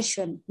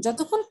situation.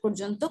 যতক্ষণ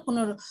পর্যন্ত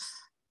কোনো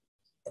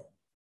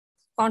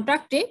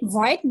কন্ট্রাক্টে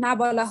ভয়েড না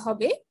বলা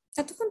হবে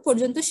ততক্ষণ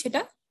পর্যন্ত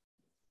সেটা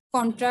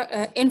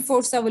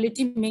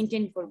এনফোর্সেবিলিটি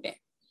মেনটেন করবে,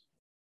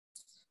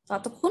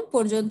 ততক্ষণ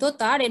পর্যন্ত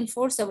তার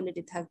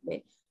এনফোর্সেবিলিটি থাকবে।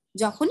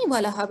 যখনই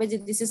বলা হবে যে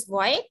দিস ইজ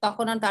ভয়েড,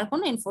 তখন আর তার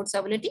কোনো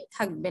এনফোর্সেবিলিটি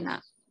থাকবে না।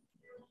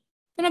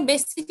 তোমরা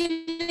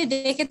বেসিক্যালি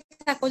দেখে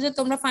থাকো যে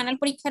তোমরা ফাইনাল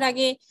পরীক্ষার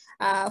আগে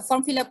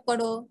ফর্ম ফিল আপ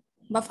করো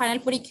বা ফাইনাল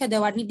পরীক্ষা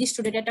দেওয়ার নির্দিষ্ট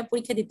ডেটে একটা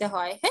পরীক্ষা দিতে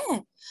হয়, হ্যাঁ,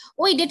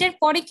 ওই ডেটের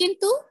পরে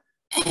কিন্তু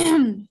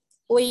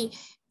ওই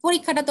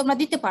পরীক্ষাটা তোমরা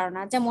দিতে পারো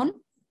না। যেমন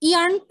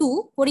ইয়ার্ন 2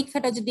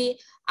 পরীক্ষাটা যদি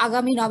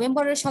আগামী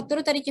নভেম্বরের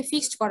 17 তারিখে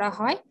ফিক্সড করা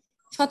হয়,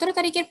 17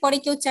 তারিখের পরে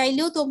কেউ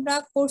চাইলেও তোমরা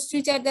কোর্স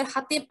টিচারদের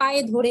হাতে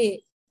পায়ে ধরে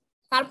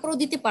তারপরও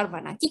দিতে পারবা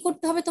না। কি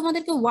করতে হবে?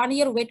 তোমাদেরকে 1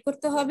 ইয়ার ওয়েট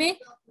করতে হবে,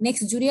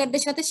 নেক্সট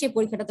জুনিয়রদের সাথে সেই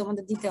পরীক্ষাটা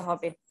তোমাদের দিতে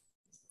হবে।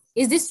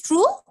 Is this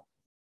true?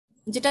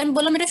 যেটা আমি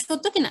বললাম এটা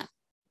সত্য কিনা?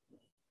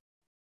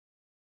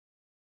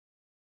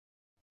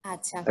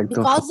 আচ্ছা,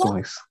 বিকজ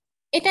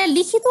এটা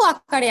লিখিত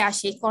আকারে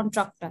আসে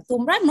কন্ট্রাক্টটা,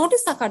 তোমরা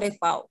নোটিশ আকারে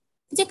পাও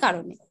যে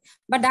কারণে।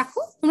 বা দেখো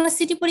তোমরা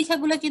সিটি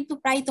পরীক্ষাগুলো কিন্তু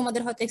প্রায়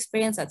তোমাদের হয়তো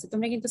এক্সপেরিয়েন্স আছে,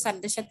 তোমরা কিন্তু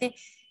স্যারদের সাথে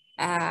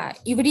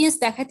এভিডেন্স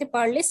দেখাতে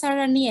পারলে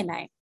স্যাররা নিয়ে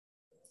নেয়,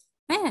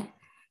 হ্যাঁ,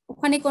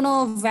 ওখানে কোনো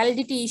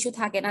ভ্যালিডিটি ইস্যু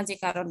থাকে না যে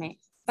কারণে।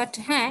 বাট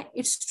হ্যাঁ,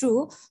 ইটস ট্রু,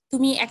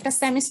 তুমি একটা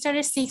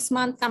সেমিস্টারের 6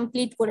 মান্থ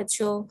কমপ্লিট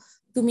করেছো,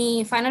 তুমি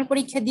ফাইনাল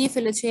পরীক্ষা দিয়ে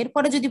ফেলেছো,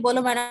 এরপরে যদি বলো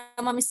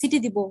ম্যাডাম আমি সিটি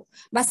দিব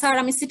বা স্যার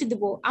আমি সিটি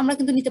দিব, আমরা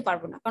কিন্তু নিতে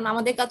পারবো না, কারণ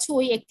আমাদের কাছে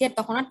ওই এখতিয়ার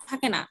তখন আর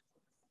থাকে না।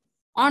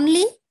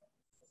 অনলি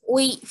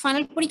ওই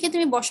ফাইনাল পরীক্ষা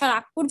তুমি বসার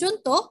আগ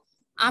পর্যন্ত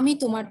আমি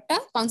তোমারটা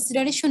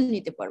কনসিডারেশন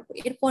নিতে পারবো,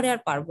 এরপরে আর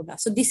পারবো না।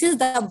 So this is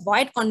the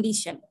void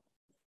condition.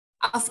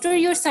 After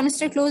your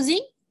semester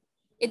closing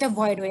এটা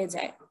ভয়েড হয়ে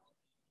যায়।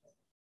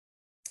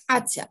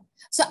 আচ্ছা,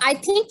 সো আই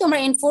থিঙ্ক তোমরা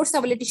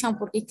এনফোর্সেবিলিটি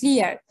সম্পর্কে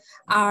clear.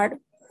 R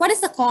what is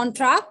the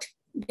contract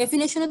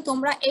ডেফিনেশনে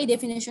তোমরা এই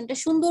ডেফিনেশনটা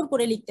সুন্দর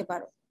করে লিখতে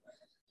পারো।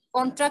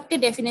 কন্ট্রাক্টের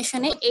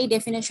ডেফিনেশনে এই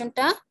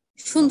ডেফিনেশনটা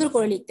সুন্দর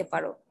করে লিখতে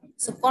পারো।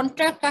 সো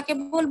কন্ট্রাক্ট কাকে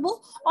বলবো?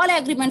 অল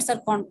এগ্রিমেন্টস আর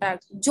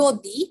কন্ট্রাক্ট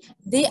যদি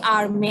দে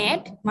আর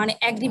মেড, মানে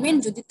এগ্রিমেন্ট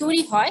যদি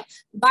তৈরি হয়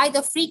বাই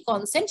দ্য ফ্রি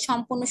কনসেন্ট,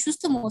 সম্পূর্ণ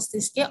সুস্থ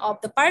মস্তিষ্কে, of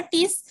the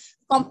parties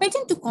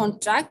competent two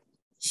contract,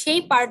 সেই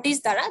পার্টিস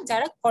দ্বারা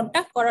যারা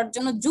কন্ট্রাক্ট করার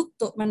জন্য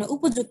যুক্ত মানে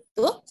উপযুক্ত,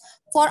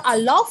 ফর আ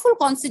লফুল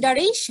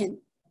কনসিডারেশন,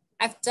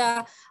 একটা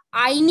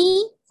আইনি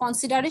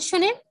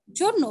কনসিডারেশনের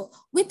জন্য,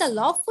 উইথ আ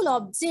লফুল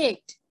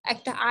অবজেক্ট,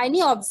 একটা আইনি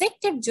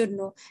অবজেক্টের জন্য,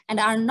 and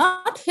are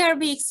not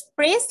hereby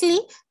expressly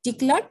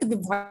declared to be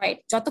void,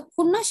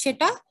 যতক্ষণ না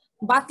সেটা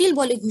বাতিল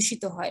বলে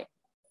ঘোষিত হয়।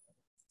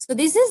 So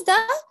this is the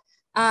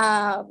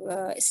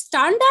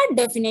standard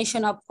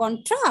definition of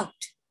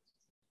contract.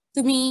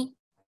 তুমি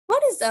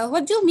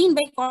what do you mean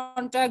by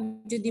contract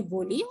যদি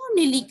বলি,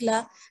 only লিখলা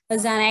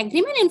as an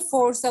agreement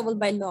enforceable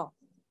by law,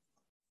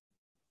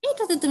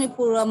 এটাতে তুমি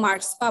পুরো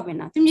মার্কস পাবে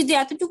না। তুমি যদি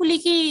এতটুকু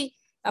লিখি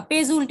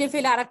পেজ উল্টে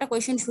ফেলে আর একটা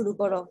কোয়েশ্চেন শুরু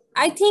করো,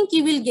 I think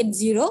you will get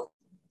 0,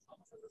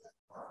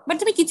 but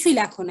তুমি কিছুই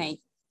লেখো নাই।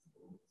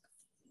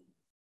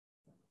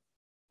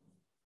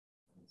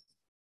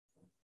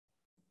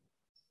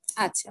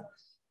 আচ্ছা,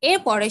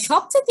 এরপরে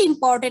সবচেয়ে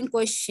important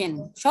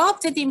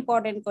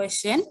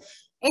question,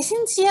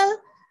 essential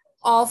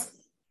of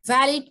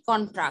valid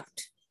contract.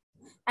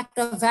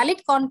 একটা ভ্যালিড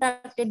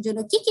কন্ট্রাক্টের জন্য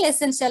কি কি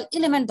এসেনশিয়াল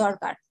এলিমেন্ট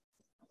দরকার?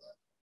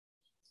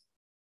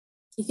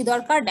 কি কি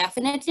দরকার?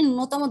 ডেফিনেটলি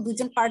ন্যূনতম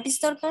দুজন পার্টিস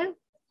দরকার,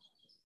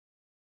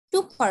 2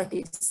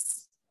 পার্টিস।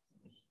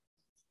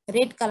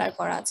 রেড কালার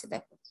করা আছে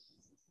দেখো।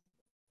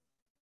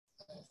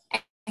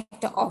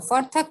 একটা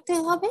অফার থাকতে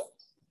হবে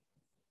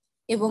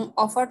এবং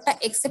অফারটা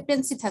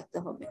অ্যাকসেপ্টেন্সি থাকতে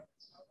হবে।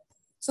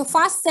 সো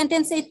ফার্স্ট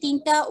সেন্টেন্সে এই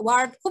 3টা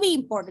ওয়ার্ড খুবই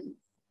ইম্পর্টেন্ট।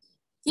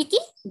 কি কি?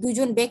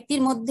 দুজন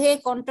ব্যক্তির মধ্যে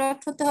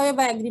কন্ট্রাক্ট হতে হবে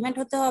বা এগ্রিমেন্ট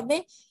হতে হবে,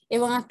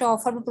 এবং একটা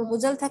অফার বা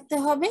প্রপোজাল থাকতে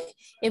হবে,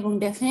 এবং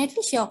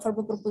ডেফিনেটলি সেই অফার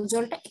বা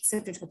প্রপোজালটা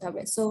অ্যাকসেপ্টেড হতে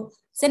হবে। সো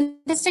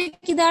সেন্টেন্সটা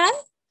কি দাঁড়ায়?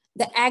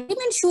 The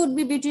agreement should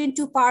be between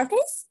 2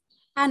 parties.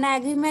 An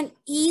agreement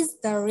is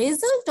the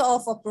result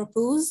of a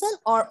proposal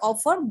or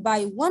offer by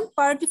one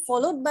party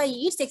followed by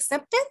its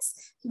acceptance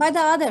by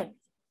the other.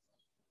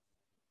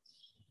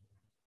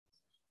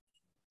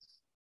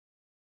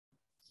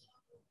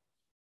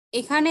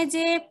 এখানে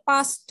যে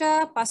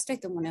পাঁচটাই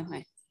তো মনে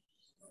হয়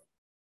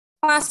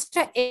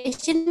 5টা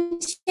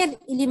এসেনশিয়াল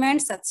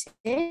এলিমেন্টস আছে,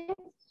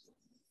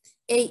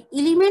 এই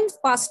এলিমেন্টস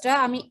 5টা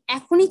আমি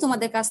এখনই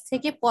তোমাদের কাছ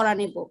থেকে পড়া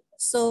নেব।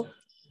 সো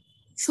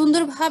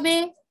সুন্দরভাবে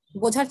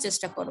বোঝার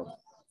চেষ্টা করো।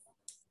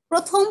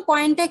 প্রথম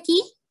পয়েন্টটা কি?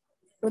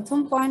 প্রথম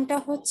পয়েন্টটা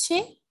হচ্ছে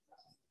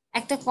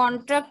একটা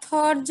কন্ট্রাক্ট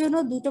হওয়ার জন্য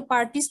 2টো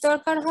পার্টিস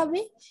দরকার হবে,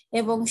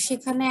 এবং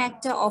সেখানে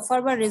একটা অফার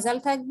বা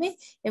রেজাল্ট থাকবে,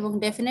 এবং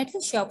ডেফিনেটলি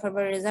সেই অফার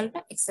বা রেজাল্টটা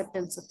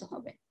অ্যাকসেপ্টেন্স হতে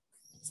হবে।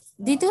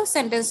 দ্বিতীয়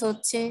সেন্টেন্স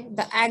হচ্ছে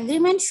the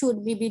agreement should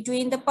be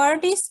between the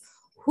parties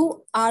who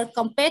R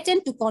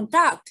competent two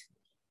contract.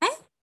 হ্যাঁ,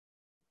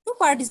 2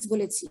 পার্টিস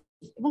বলেছি,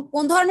 এবং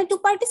কোন ধরনের 2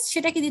 পার্টিস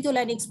সেটাকে দ্বিতীয়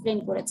লাইনে এক্সপ্লেইন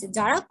করেছে,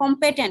 যারা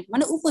কম্পিটেন্ট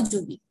মানে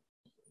উপযোগী।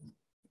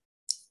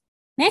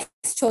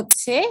 নেক্সট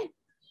হচ্ছে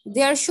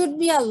there should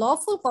be a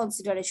lawful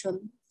consideration,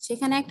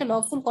 সেখানে একটা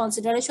লফুল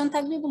কনসিডারেশন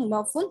থাকবে এবং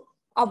লফুল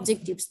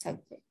অবজেক্টিভস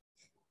থাকবে।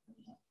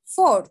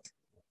 ফোর্থ,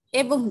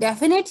 এবং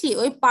ডেফিনেটলি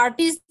ওই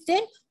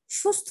পার্টিসদের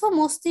সুস্থ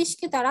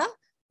মস্তিষ্কে তারা,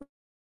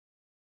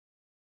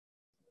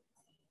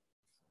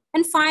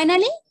 এন্ড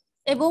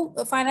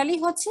ফাইনালি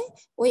হচ্ছে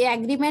ওই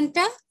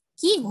এগ্রিমেন্টটা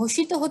কি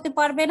ঘোষিত হতে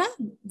পারবে না,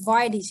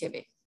 ভয়েড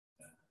হিসেবে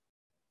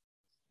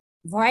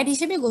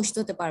ঘোষিত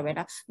হতে পারবে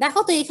না। দেখো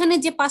তো এখানে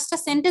যে 5টা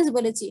সেন্টেন্স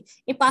বলেছি,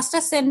 এই 5টা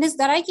সেন্টেন্স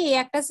দ্বারাই কি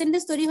একটা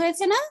সেন্টেন্স তৈরি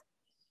হয়েছে না?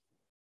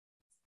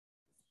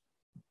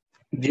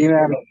 জি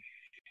ম্যাম।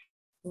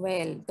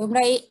 ওয়েল,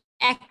 তোমরা এই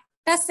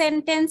একটা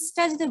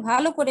সেন্টেন্সটা যদি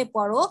ভালো করে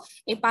পড়ো,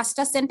 এই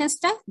 5টা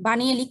সেন্টেন্সটা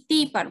বানিয়ে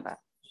লিখতেই পারবা।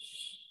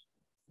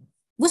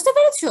 বুঝতে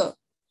পেরেছো?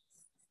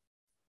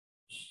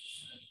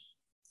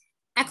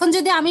 এখন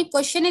যদি আমি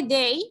কোশ্চেনে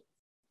দেই,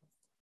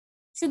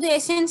 শুধু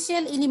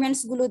এসেনশিয়াল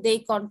এলিমেন্টস গুলো দেই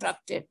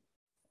কন্ট্রাক্টের,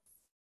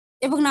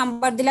 এবং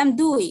নাম্বার দিলাম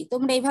 2,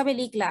 তোমরা এইভাবে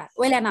লিখলা,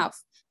 ওয়েল এনাফ।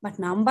 বাট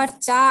নাম্বার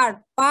 4,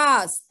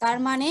 5, তার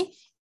মানে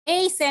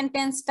এই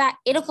সেন্টেন্সটা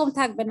এরকম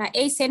থাকবে না,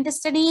 এই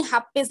সেন্টেন্সটা নিয়ে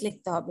হাফ পেজ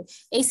লিখতে হবে,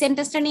 এই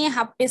সেন্টেন্সটা নিয়ে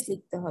হাফ পেজ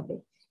লিখতে হবে,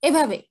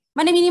 এভাবে।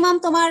 মানে মিনিমাম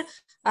তোমার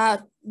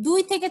 2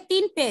 থেকে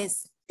 3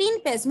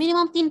 পেজ,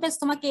 মিনিমাম 3 পেজ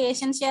তোমাকে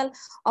essential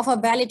of a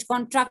valid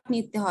contract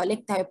লিখতে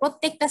হবে।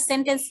 প্রত্যেকটা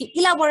সেন্টেন্স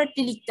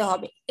ইলাবোরেটলি লিখতে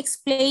হবে,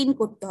 এক্সপ্লেইন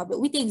করতে হবে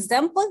with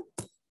example.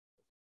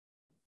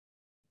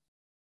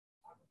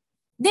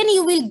 Then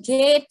you will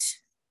get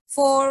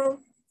 4,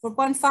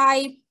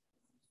 4.5,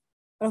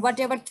 or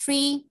whatever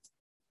 3?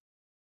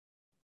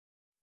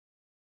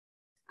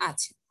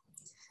 আচ্ছা,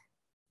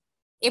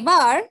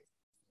 এবার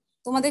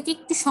তোমাদেরকে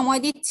একটু সময়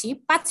দিচ্ছি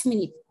 5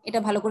 মিনিট, এটা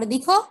ভালো করে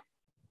দেখো।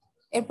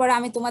 এরপর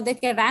আমি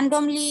তোমাদেরকে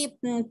র্যান্ডমলি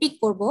পিক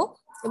করব,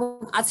 এবং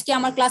আজকে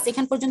আমার ক্লাস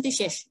এখান পর্যন্তই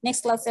শেষ,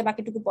 নেক্সট ক্লাসে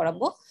বাকিটুকু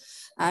পড়াবো।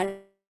 আর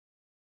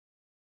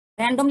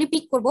র্যান্ডমলি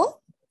পিক করব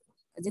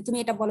যে তুমি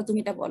এটা বলো, তুমি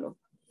এটা বলো।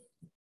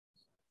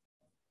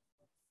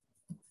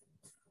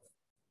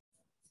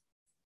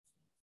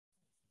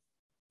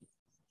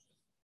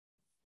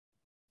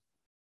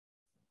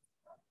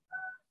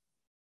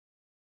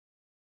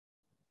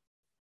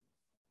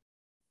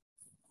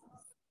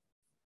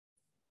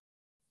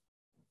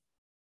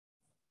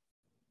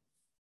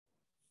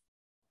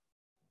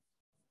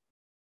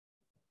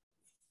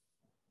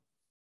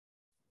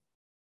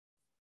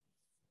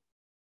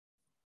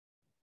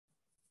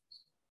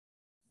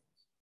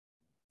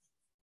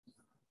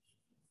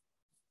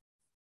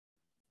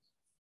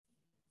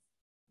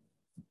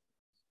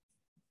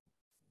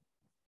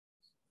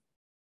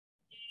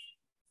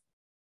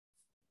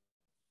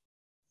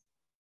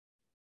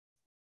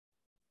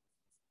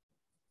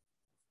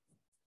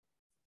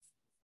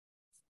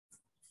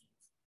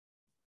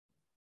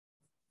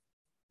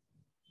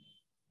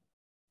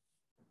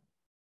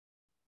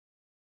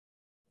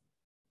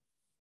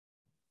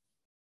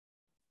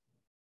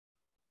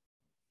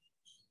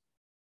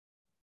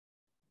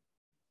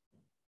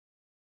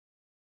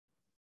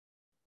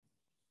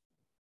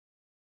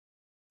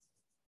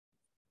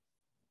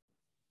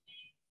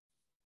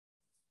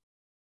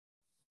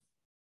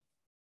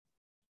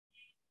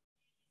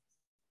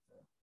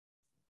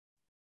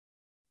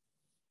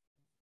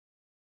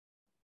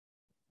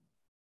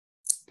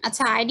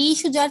 আচ্ছা, আইডি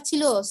ইস্যু যার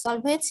ছিল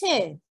সলভ হয়েছে?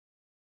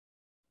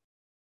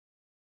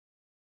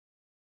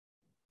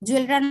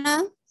 জুয়েল রানা?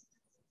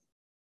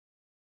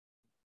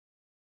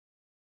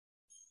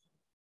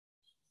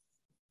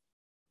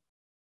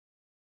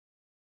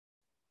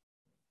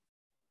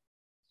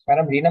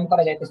 ম্যাডাম রিনাম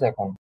করা যাইতেছে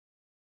এখন।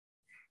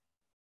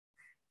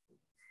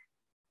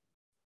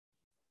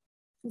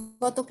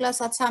 গত ক্লাস,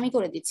 আচ্ছা আমি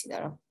করে দিচ্ছি,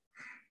 দাঁড়াও।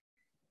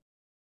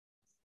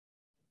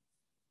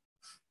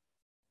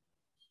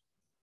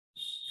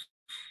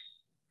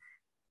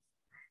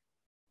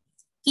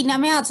 কি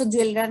নামে আছো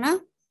জুয়েল রানা?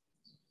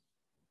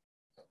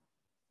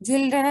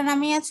 জুয়েল রানা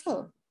নামে আছো?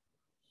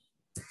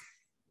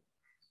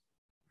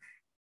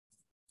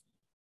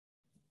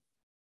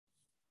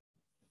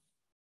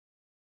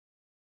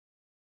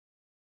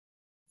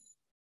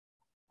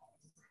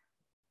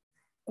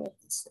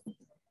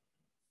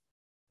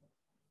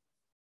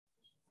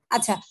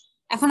 আচ্ছা,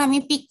 এখন আমি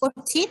পিক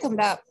করছি,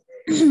 তোমরা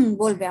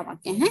বলবে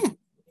আমাকে, হ্যাঁ?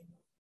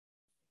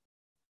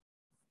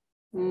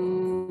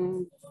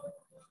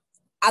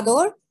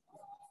 আদর,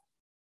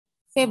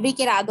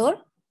 ফেব্রিকের আদর,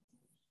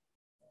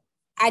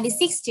 আইডি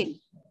 16।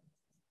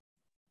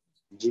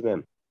 জি ম্যাম।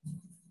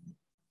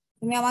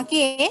 তুমি আমাকে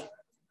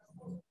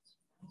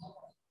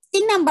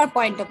 3 নাম্বার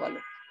পয়েন্টে বলো।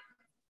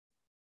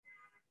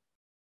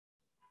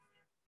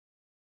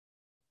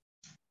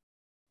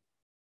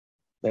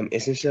 Ma'am,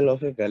 essential of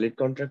a valid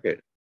কন্ট্রাক্টের।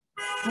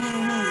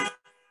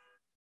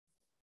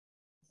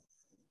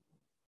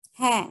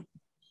 হ্যাঁ,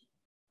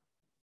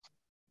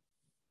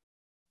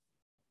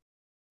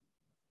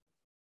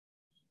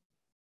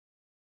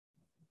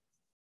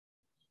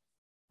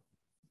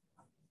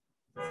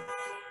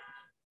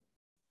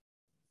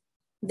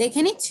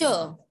 দেখে নিচ্ছ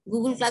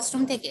গুগল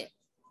ক্লাসরুম থেকে?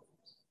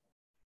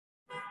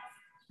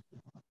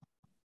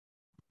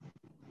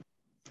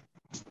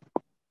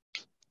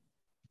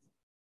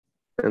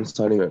 Ma'am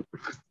sorry ma'am.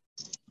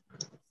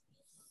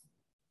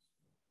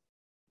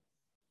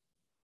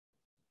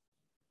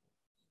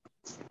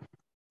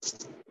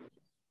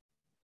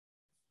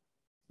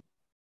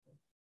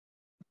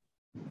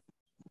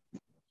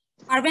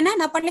 পারবে না?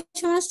 না পারলে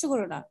সময় নষ্ট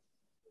করো না।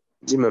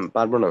 জি ম্যাম,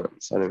 পারবো না ম্যাম,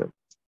 সরি ম্যাম।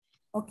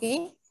 ওকে,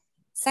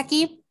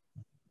 সাকিব?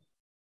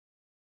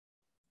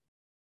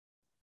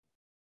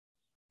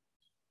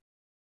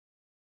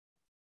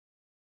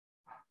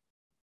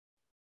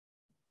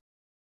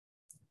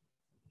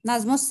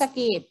 নাজমুস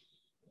সাকিব?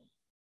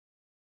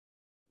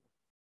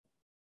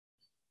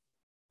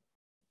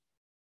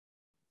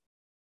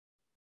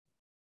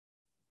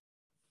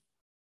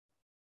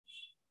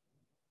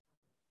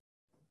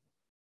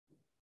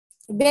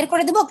 বের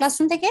করে দেবো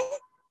ক্লাসরুম থেকে?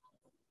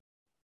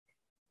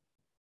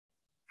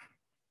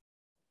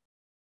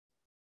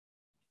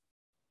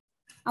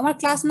 আমার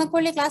ক্লাস না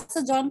করলে ক্লাসে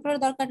জয়েন করার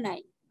দরকার নাই।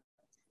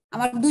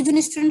 আমার 2 জন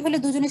স্টুডেন্ট হলে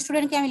 2 জন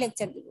স্টুডেন্টকে আমি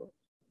লেকচার দিব।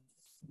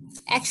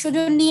 100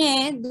 জন নিয়ে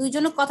 2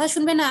 জন কথা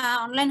শুনবে না,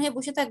 অনলাইন হয়ে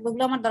বসে থাকবে,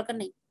 ওগুলো আমার দরকার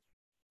নেই।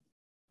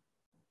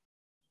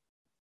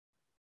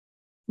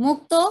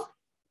 মুক্ত?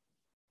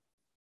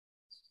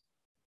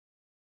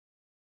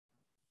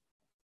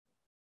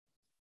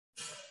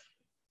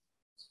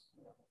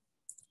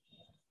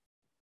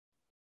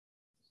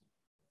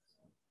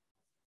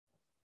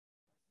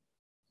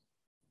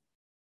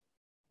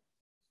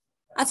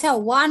 আচ্ছা,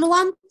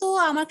 1-1 তো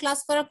আমার ক্লাস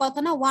করার কথা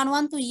না,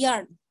 1-1 তো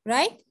ইয়ার্ন,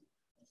 রাইট?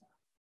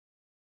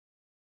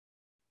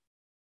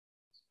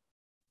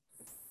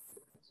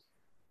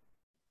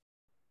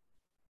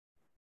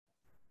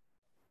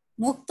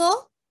 মুক্ত,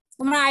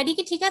 তোমার আইডি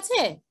কি ঠিক আছে?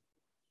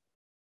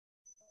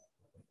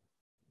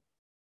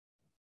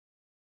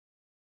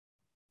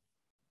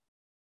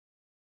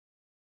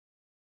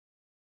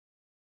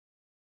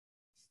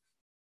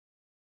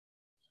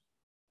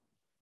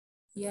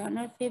 ইয়ার্ন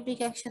আর ফেব্রিক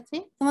একসাথে,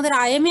 তোমাদের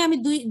আইএম এ আমি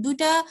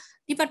দুইটা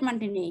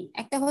ডিপার্টমেন্টে নেই,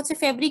 একটা হচ্ছে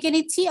ফেব্রিকে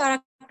নিচ্ছি আর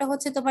একটা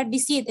হচ্ছে তোমার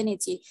ডিসিএ তে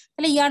নিচ্ছি,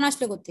 তাহলে ইয়ার্ন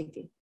আসলে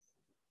কোত্থেকে?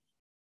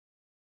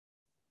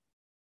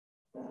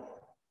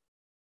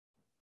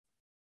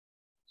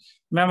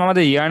 ম্যাম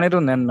আমাদের ইয়ার্নেরও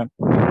নেন ম্যাম।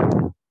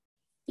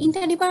 তিনটা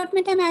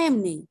ডিপার্টমেন্টে আমি আইএম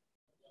নেই।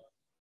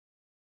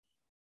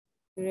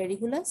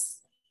 রেডিকুলাস।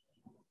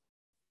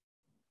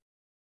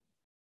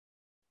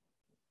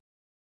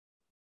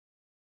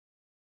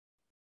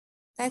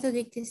 তাই তো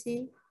দেখতেছি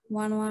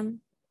 1-1।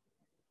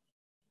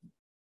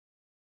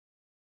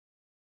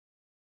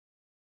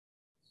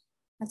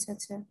 আচ্ছা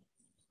আচ্ছা,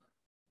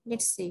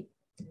 let's see.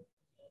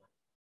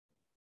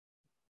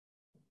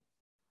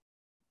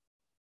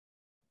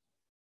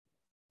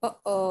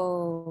 O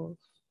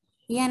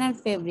yarn R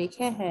fabric,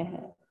 হ্যাঁ হ্যাঁ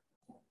হ্যাঁ,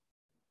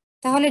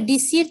 তাহলে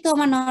ডিসি এর তো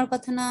আমার নেওয়ার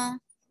কথা না,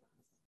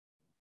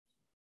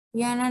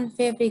 yarn and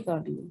fabric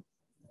only.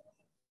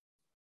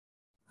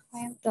 I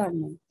am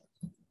turning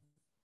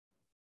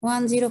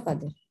 1-0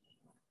 কাদের?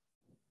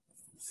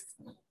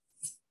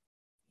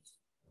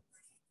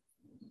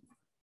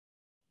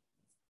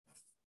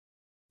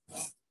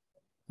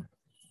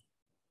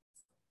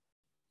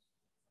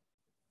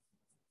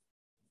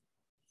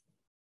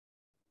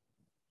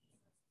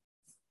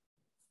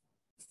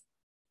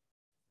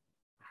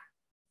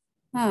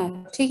 হ্যাঁ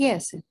ঠিকই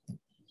আছে,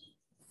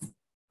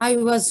 I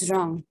was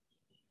wrong.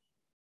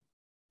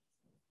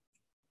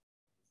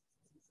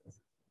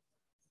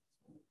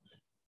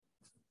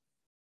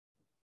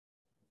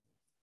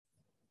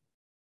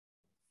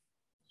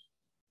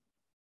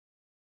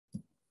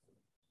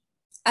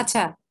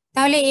 আচ্ছা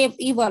তাহলে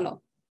ই বলো,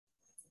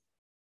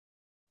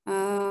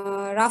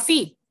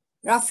 রাফি,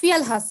 রাফি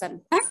আল হাসান,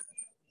 হ্যাঁ,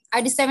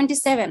 আইডি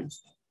 77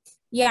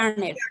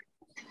 ইয়ার্নের।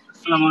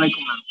 আসসালামু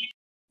আলাইকুম ম্যাম।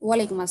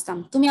 ওয়ালাইকুম আসসালাম।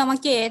 তুমি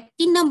আমাকে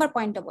 3 নাম্বার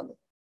পয়েন্টটা বলো।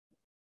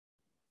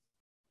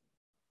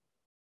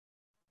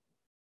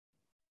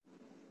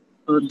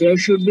 There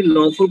should be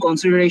lawful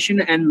consideration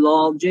and law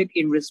object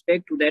in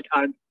respect to that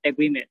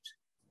agreement.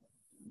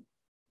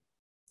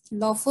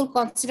 Lawful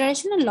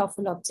consideration and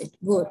lawful object,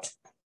 good,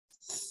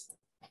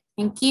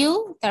 thank you.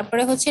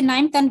 তারপরে হচ্ছে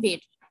নাইম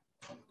তানভীর,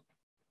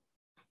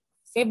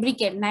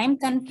 ফেব্রিকের নাইম জি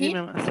তানভীর,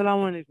 ম্যাম,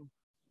 আসসালামু আলাইকুম।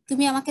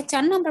 তুমি আমাকে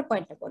 4 নাম্বার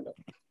পয়েন্টটা বলো।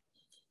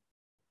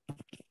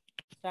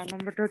 4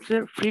 নম্বরটা হচ্ছে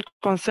ফ্রি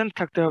কনসেন্ট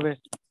থাকতে হবে।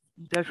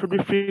 There should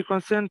be free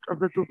consent of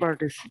the two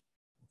parties.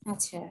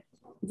 আচ্ছা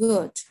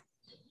গুড।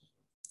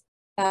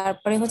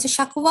 তারপরে হচ্ছে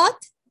সাকুয়াত,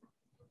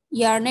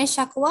 ইয়ার্নের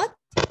সাকুয়াত।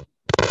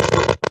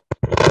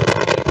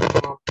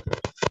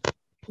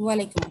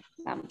 ওয়ালাইকুম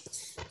আসসালাম।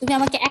 তুমি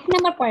আমাকে 1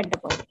 নাম্বার পয়েন্টটা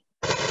বলো।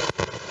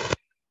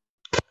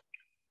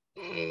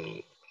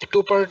 টু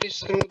পার্টিস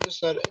এর মধ্যে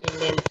স্যার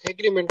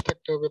এগ্রিমেন্ট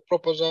থাকতে হবে,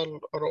 proposal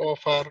or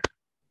offer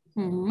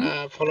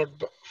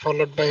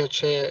followed by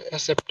হচ্ছে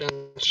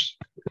অ্যাকসেপ্টেন্স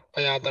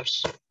বাই আদার্স।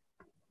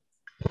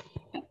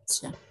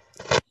 আচ্ছা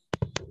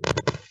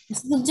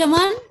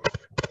আসাদুজ্জামান,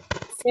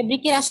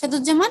 ফেব্রিকের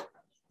আসাদুজ্জামান,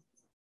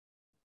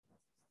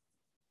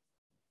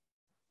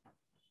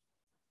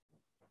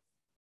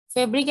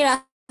 ফেব্রিকের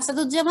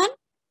আসাদুজ্জামান।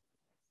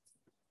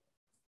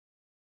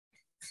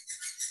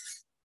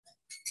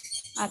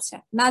 আচ্ছা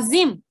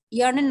নাজিম,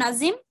 ইয়ার্নের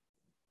নাজিম।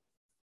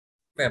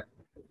 ম্যাম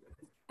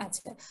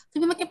আচ্ছা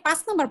তুমি আমাকে 5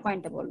 নাম্বার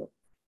পয়েন্টটা বলো।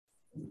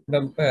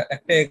 ম্যাম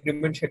একটা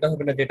এগ্রিমেন্ট সেটা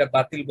হবে না যেটা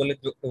বাতিল বলে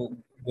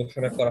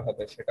ঘোষণা করা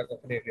হবে, সেটা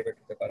কখনো এগ্রিমেন্ট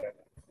হতে পারে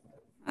না।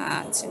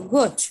 আচ্ছা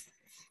গুড,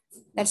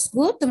 দ্যাটস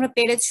গুড, তোমরা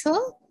পেরেছো।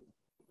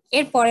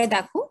 এরপরে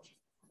দেখো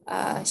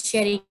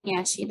শেয়ারিং এ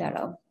আসি,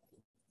 দাঁড়াও।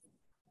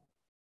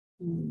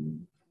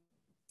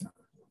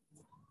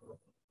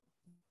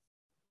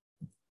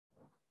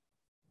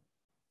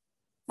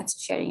 আচ্ছা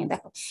শেয়ারিং এ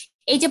দেখো,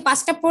 এই যে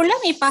 5টা পড়লাম,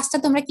 এই 5টা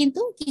তোমরা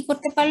কিন্তু কি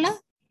করতে পারলা,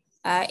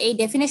 এই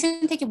ডেফিনেশন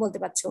থেকে বলতে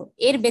পারছো।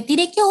 এর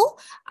ব্যতিরেকেও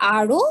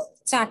আরো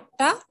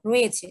 4টা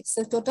রয়েছে, সো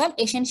টোটাল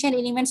এসেনশিয়াল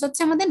এলিমেন্টস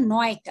হচ্ছে আমাদের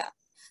 9টা।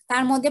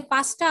 তার মধ্যে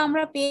 5টা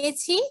আমরা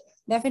পেয়েছি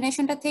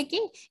ডেফিনেশনটা থেকে,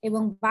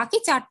 এবং বাকি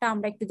 4টা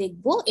আমরা একটু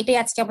দেখবো। এটাই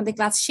আজকে আমাদের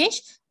ক্লাস শেষ।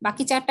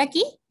 বাকি 4টা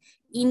কি?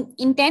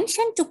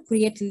 Intention to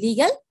create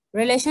legal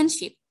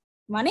relationship,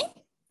 মানে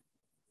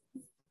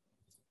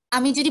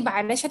আমি যদি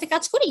বায়ারের সাথে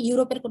কাজ করি,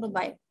 ইউরোপের কোনো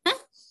বায়ার, হ্যাঁ,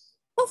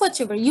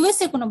 ইউএস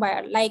এর কোনো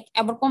বায়ার লাইক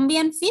অ্যাবারকম্বি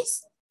এন্ড ফিচ,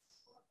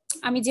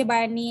 আমি যে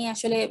বায়ার নিয়ে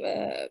আসলে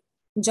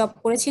জব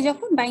করেছি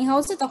যখন বাইং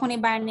হাউসে, তখন এই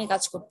বায়ার নিয়ে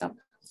কাজ করতাম।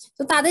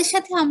 তো তাদের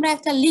সাথে আমরা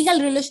একটা লিগ্যাল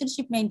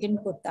রিলেশনশিপ মেনটেন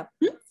করতাম।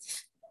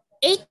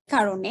 এই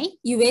কারণে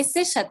ইউএস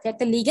এর সাথে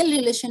একটা লিগ্যাল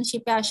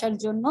রিলেশনশিপে আসার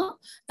জন্য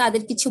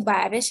তাদের কিছু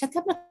বায়ারের সাথে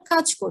আমরা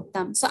কাজ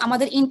করতাম। সো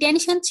আমাদের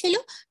ইন্টেনশন ছিল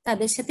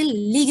তাদের সাথে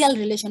লিগ্যাল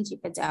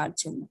রিলেশনশিপে যাওয়ার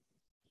জন্য।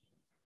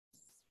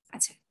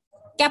 আচ্ছা,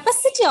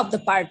 ক্যাপাসিটি অফ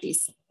দ্য পার্টিস,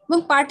 এবং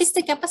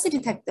পার্টিসদের ক্যাপাসিটি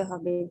থাকতে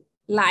হবে।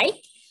 লাইক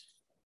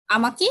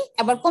আমাকে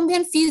অ্যাবারকম্বি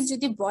এন্ড ফিচ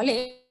যদি বলে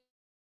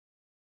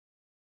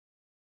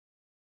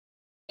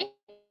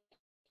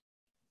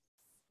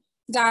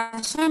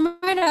আশা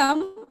ম্যাডাম,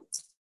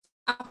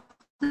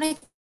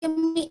 আপনাকে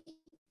আমি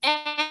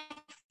 1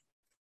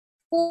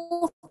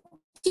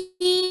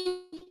 কোটি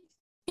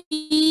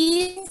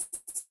পিস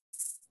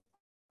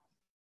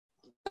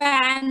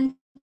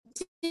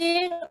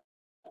প্যান্টের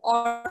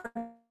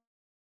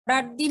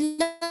অর্ডার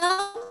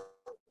দিলাম।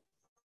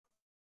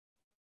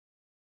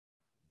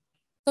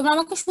 তোমরা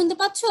আমাকে শুনতে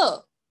পাচ্ছ?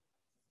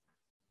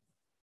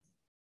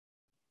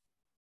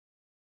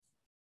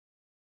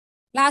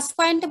 লাস্ট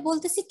পয়েন্টে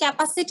বলতেছি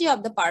ক্যাপাসিটি অফ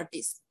দ্য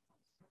পার্টিস।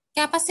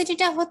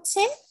 ক্যাপাসিটিটা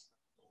হচ্ছে,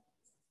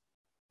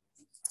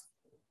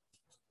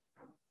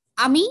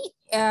 আমি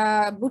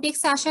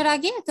বুটিক্সে আসার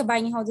আগে তো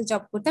বাইং হাউসে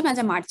জব করতাম অ্যাজ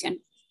এ মার্চেন্ট।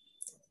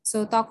 সো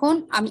তখন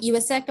আমি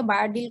ইউএসএ একটা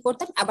বায়ার ডিল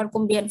করতাম, আবার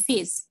কম্বিয়ান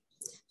ফিজ।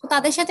 তো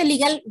তাদের সাথে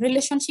লিগ্যাল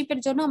রিলেশনশিপের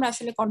জন্য আমরা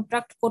আসলে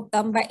কন্ট্রাক্ট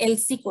করতাম বা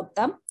এলসি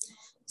করতাম।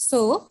 সো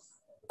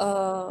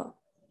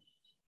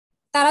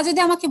তারা যদি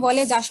আমাকে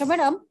বলে যে আশা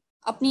ম্যাডাম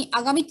আপনি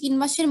আগামী 3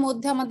 মাসের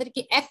মধ্যে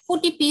আমাদেরকে 1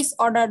 কোটি পিস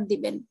অর্ডার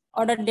দিবেন,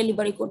 অর্ডার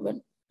ডেলিভারি করবেন,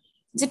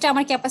 যেটা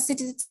আমার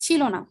ক্যাপাসিটি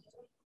ছিল না।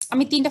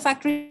 আমি 3টা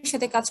ফ্যাক্টরির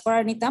সাথে কাজ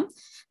করার নিতাম,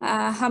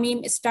 হামিম,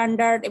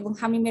 স্ট্যান্ডার্ড এবং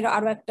হামিমের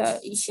আরো একটা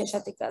ইসের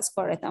সাথে কাজ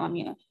করাতাম। আমি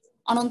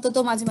অনন্ত তো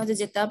মাঝে মাঝে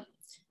যেতাম।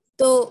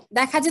 তো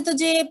দেখা যেত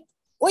যে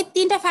ওই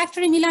 3টা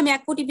ফ্যাক্টরি মিলে আমি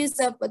 1 কোটি পিস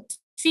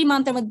 3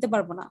 মান্থের মধ্যে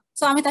পারবো না।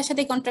 সো আমি তার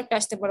সাথে কন্ট্রাক্টে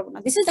আসতে পারবো না।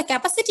 This is the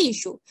capacity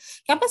issue,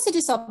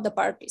 capacities of the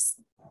parties.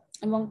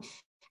 এবং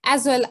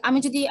অ্যাজ ওয়েল আমি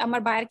যদি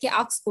আমার বায়ারকে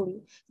আস্ক করি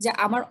যে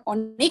আমার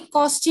অনেক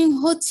কস্টিং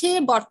হচ্ছে,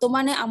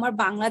 বর্তমানে আমার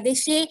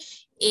বাংলাদেশে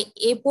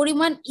এ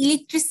পরিমাণ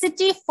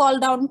ইলেকট্রিসিটি ফল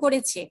ডাউন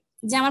করেছে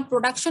যে আমার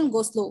প্রোডাকশন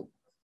গো স্লো।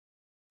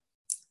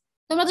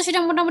 তোমরা তো সেটা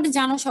মোটামুটি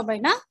জানো সবাই,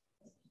 না?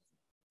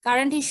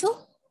 Current issue.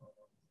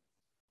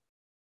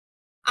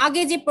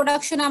 আগে যে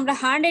প্রোডাকশন আমরা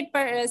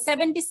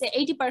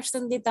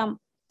 70-80% দিতাম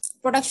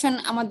প্রোডাকশন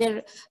আমাদের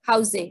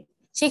হাউসে,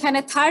 সেখানে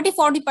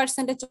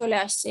 30-40% চলে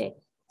আসছে।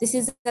 This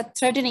is the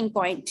threatening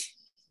point.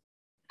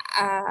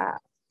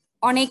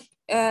 অনেক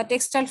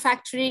টেক্সটাইল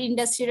ফ্যাক্টরি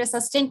ইন্ডাস্ট্রিরা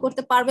সাস্টেইন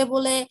করতে পারবে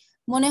বলে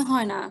মনে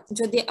হয় না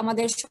যদি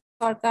আমাদের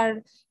সরকার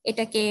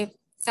এটাকে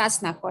কাজ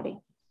না করে।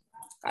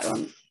 কারণ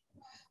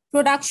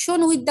production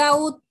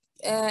without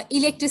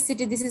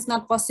electricity, this is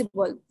not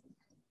possible.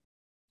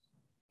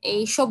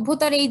 এই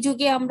সভ্যতার এই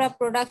যুগে আমরা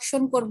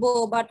প্রোডাকশন করব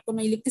বাট কোনো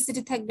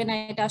ইলেকট্রিসিটি থাকবে না,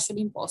 এটা আসলে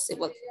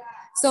ইম্পসিবল।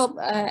 সো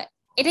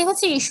এটাই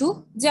হচ্ছে ইস্যু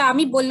যে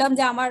আমি বললাম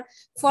যে আমার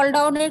ফল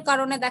ডাউনের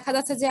কারণে দেখা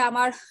যাচ্ছে যে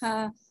আমার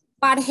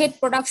পার হেড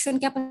প্রোডাকশন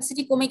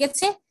ক্যাপাসিটি কমে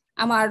গেছে,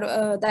 আমার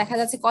দেখা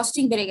যাচ্ছে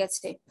কস্টিং বেড়ে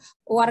গেছে।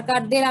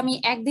 ওয়ার্কারদের আমি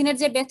একদিনের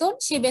যে বেতন,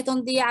 সেই বেতন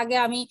দিয়ে আগে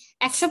আমি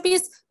 100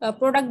 পিস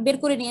প্রোডাক্ট বের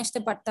করে নিয়ে আসতে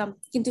পারতাম,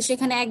 কিন্তু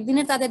সেখানে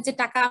একদিনে তাদের যে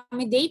টাকা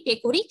আমি দেই, পে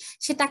করি,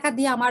 সে টাকা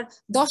দিয়ে আমার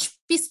 10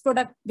 পিস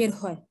প্রোডাক্ট বের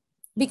হয়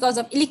because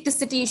of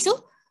electricity issue.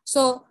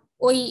 So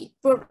ওই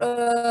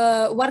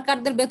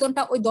ওয়ার্কারদের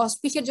বেতনটা ওই 10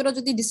 পিসের জন্য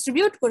যদি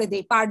ডিস্ট্রিবিউট করে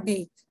দেই পার ডে,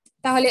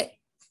 তাহলে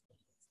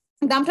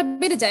দামটা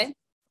বেড়ে যায়।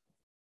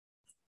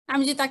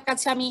 আমি যদি তার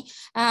কাছে আমি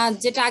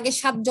যেটা আগে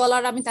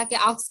 $7 আমি তাকে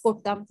আস্ক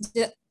করতাম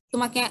যে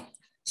তোমাকে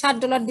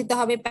 $7 দিতে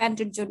হবে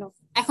প্যান্টের জন্য,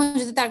 এখন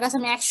যদি তার কাছে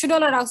আমি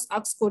 $100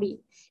 আস্ক করি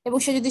এবং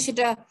সে যদি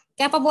সেটা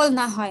ক্যাপাবল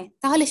না হয়,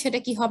 তাহলে সেটা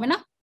কি হবে না?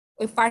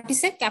 ওই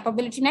পার্টিসের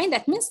ক্যাপাবিলিটি নাই,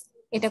 দ্যাট মিনস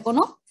এটা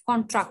কোনো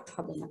কন্ট্রাক্ট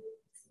হবে না।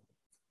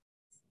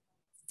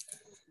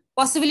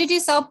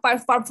 পসিবিলিটিস অফ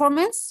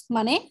পারফরমেন্স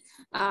মানে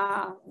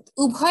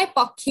উভয়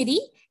পক্ষেরই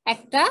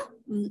একটা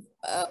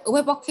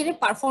উভয় পক্ষের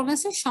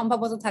পারফরমেন্সের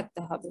সম্ভাব্যতা থাকতে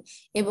হবে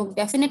এবং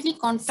ডেফিনেটলি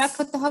কন্ট্রাক্ট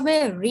হতে হবে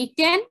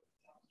রিটেন,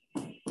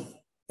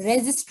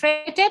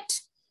 রেজিস্ট্রেটেড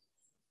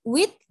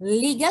উইথ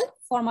লিগ্যাল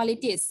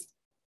ফর্মালিটিস।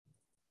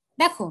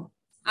 দেখো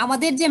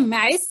আমাদের যে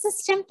ম্যারেজ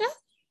সিস্টেমটা,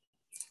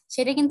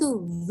 সেটা কিন্তু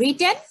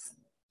রিটেন,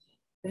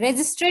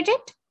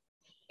 রেজিস্ট্রেটেড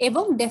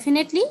এবং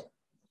ডেফিনেটলি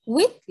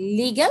উইথ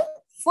লিগ্যাল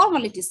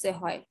ফর্মালিটিসে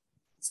হয়।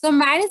 So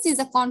marriage is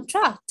a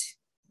contract.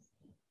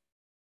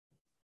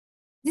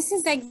 This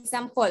is the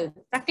example,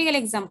 practical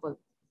example.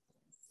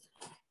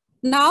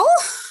 Now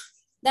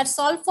that's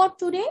all for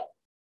today.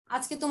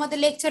 আজকে তোমাদের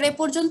লেকচার এ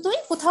পর্যন্তই।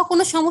 কোথাও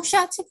কোনো সমস্যা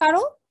আছে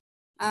কারো?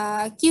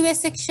 কিউএ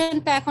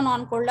সেকশনটা এখন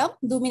অন করলাম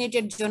 2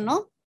 মিনিটের জন্য।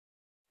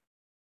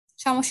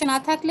 সমস্যা না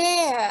থাকলে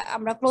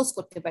আমরা ক্লোজ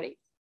করতে পারি।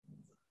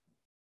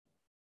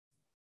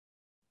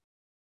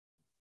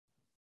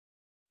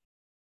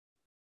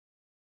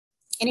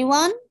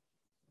 Anyone?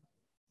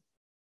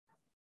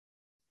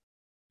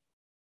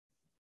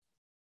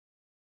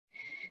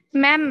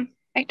 ম্যাম,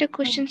 একটা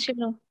কোশ্চেন ছিল।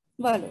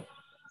 বলো।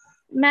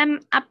 ম্যাম,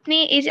 আপনি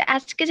এই যে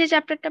আজকে যে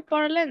চ্যাপ্টারটা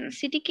পড়ালেন,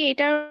 সিটি কি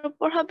এটার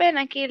উপর হবে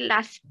নাকি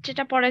লাস্ট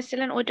যেটা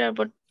পড়াইছিলেন ওইটার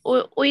উপর?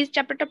 ওই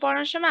চ্যাপ্টারটা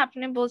পড়ানোর সময়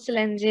আপনি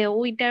বলছিলেন যে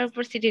ওইটার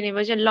উপর সিটি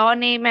নেবেন, যে ল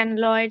নেম এন্ড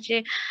ল এর যে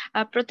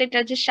প্রত্যেকটা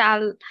যে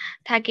সাল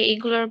থাকে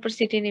এগুলোর উপর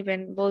সিটি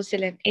নেবেন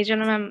বলছিলেন, এই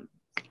জন্য ম্যাম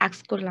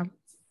আস্ক করলাম।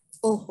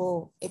 ওহো,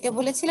 এটা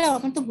বলেছিলাম,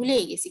 আমি তো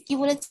ভুলেই গেছি। কি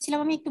বলেছিলাম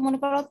আমি, একটু মনে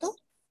করো তো।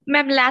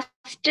 ম্যাম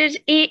লাস্টের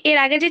এর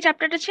আগে যে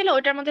চ্যাপ্টারটা ছিল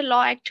ওইটার মধ্যে ল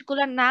অ্যাক্ট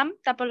গুলার নাম,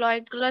 তারপর ল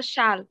অ্যাক্ট গুলার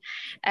সাল,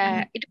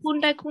 এটা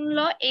কোনটা কোন ল,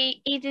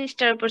 এই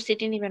জিনিসটার উপর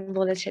সিটি নেবেন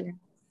বলেছিলেন।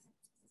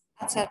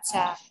 আচ্ছা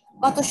আচ্ছা,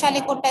 কত সালে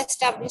কোনটা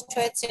এস্টাবলিশড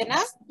হয়েছে না?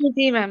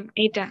 জি ম্যাম,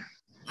 এইটা।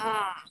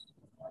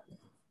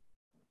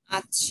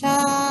 আচ্ছা,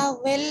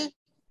 ওয়েল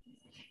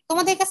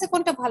তোমাদের কাছে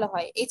কোনটা ভালো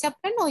হয়, এই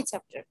চ্যাপ্টার না ওই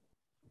চ্যাপ্টার?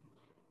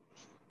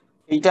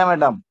 এইটা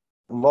ম্যাডাম,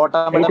 লটা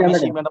ম্যাডাম এইটা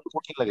বেশি ম্যাডাম ম্যাডাম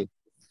কঠিন লাগে।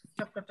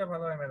 চ্যাপ্টারটা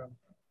ভালো হয় ম্যাডাম।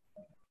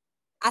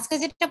 আজকে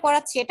যেটা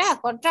পড়াচ্ছি এটা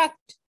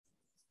কন্ট্রাক্ট।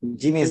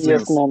 জি মিস, জি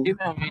ইয়েস মিস। ম্যাম। জি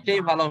ম্যাম,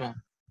 এটাই ভালো ম্যাম।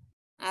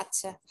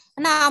 আচ্ছা,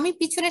 না আমি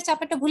পিছনের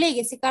চ্যাপ্টারটা ভুলেই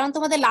গেছি, কারণ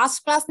তোমাদের লাস্ট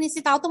ক্লাস নিয়েছি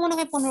তাও তো মনে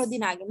হয় 15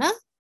 দিন আগে, না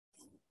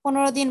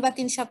 15 দিন বা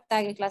 3 সপ্তাহ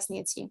আগে ক্লাস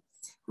নিয়েছি।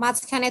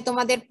 মাঝখানে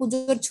তোমাদের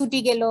পুজোর ছুটি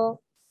গেল,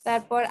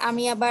 তারপর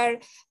আমি আবার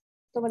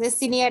তোমাদের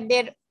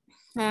সিনিয়রদের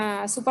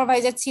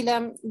সুপারভাইজার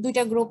ছিলাম,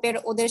 2টা গ্রুপের,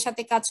 ওদের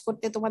সাথে কাজ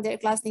করতে তোমাদের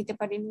ক্লাস নিতে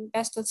পারিনি,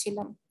 ব্যস্ত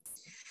ছিলাম।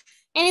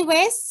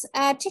 এনিওয়েজ,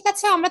 ঠিক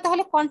আছে, আমরা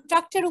তাহলে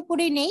কন্ট্রাক্টের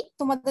উপরেই নেই,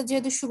 তোমাদের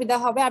যেহেতু সুবিধা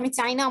হবে। আমি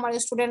চাই না আমার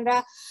স্টুডেন্টরা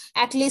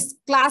অ্যাটলিস্ট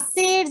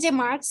ক্লাসের যে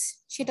মার্কস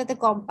সেটাতে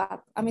কম পাক,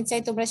 আমি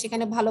চাই তোমরা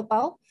সেখানে ভালো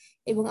পাও,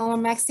 এবং আমার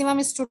ম্যাক্সিমাম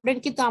স্টুডেন্ট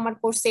কিন্তু আমার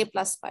কোর্সে A+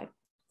 পায়।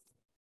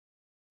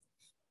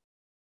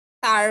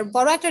 তার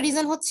বড় একটা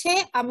রিজন হচ্ছে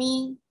আমি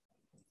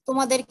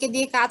তোমাদেরকে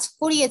দিয়ে কাজ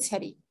করিয়ে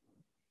ছাড়ি।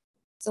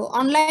 তো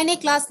অনলাইনে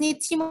ক্লাস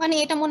নিচ্ছি মানে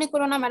এটা মনে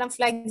করো না madam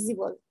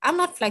flexible, I am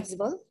not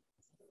flexible,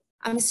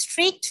 আমি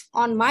স্ট্রিক্ট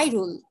অন মাই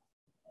রুল,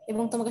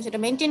 এবং তোমাকে সেটা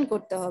মেনটেন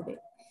করতে হবে।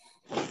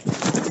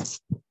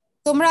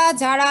 তোমরা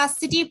যারা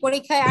সিটি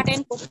পরীক্ষায়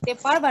অ্যাটেন্ড করতে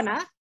পারবা না,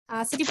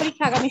 সিটি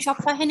পরীক্ষা আগামী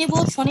সপ্তাহে নেব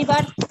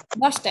শনিবার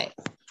 10টায়।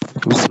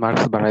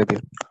 মার্কস বাড়াই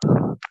দিন।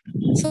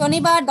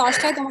 শনিবার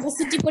 10টায় তোমাদের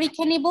সিটি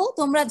পরীক্ষা নিব।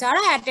 তোমরা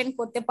যারা অ্যাটেন্ড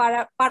করতে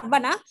পারবা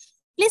না,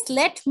 please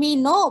let me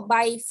no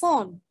by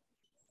phone,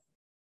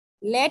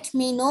 let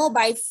me no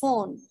by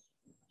phone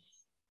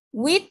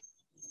with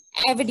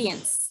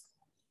evidence.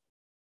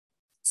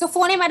 So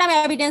ফোনে ম্যাডাম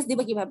এভিডেন্স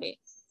দিব কিভাবে?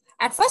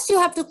 At first you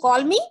have to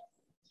call me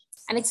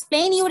and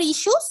explain your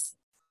issues,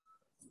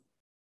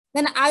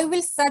 then I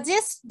will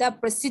suggest the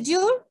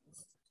procedure,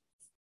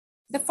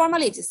 the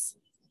formalities.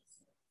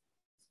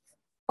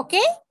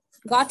 Okay,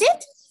 got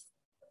it?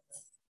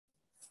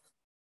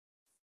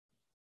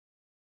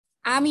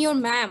 I'm your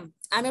ma'am,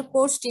 I'm your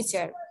course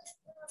teacher.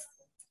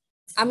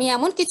 আমি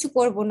এমন কিছু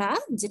করব না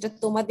যেটা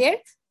তোমাদের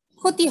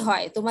ক্ষতি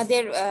হয়,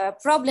 তোমাদের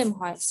প্রবলেম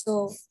হয়। So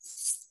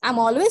I'm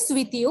always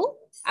with you,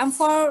 I'm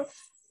for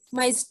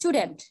my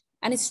student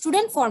and a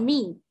student for me.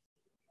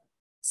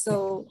 So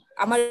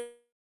আমার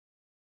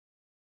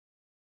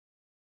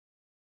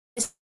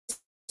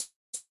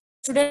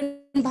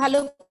স্টুডেন্ট ভালো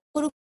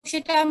করুক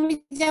সেটা আমি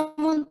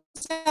যেমন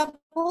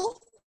চাবো,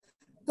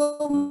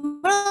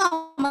 তোমরা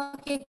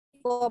আমাকে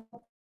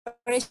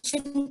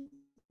কোঅপারেশন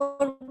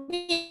করবে,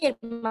 এর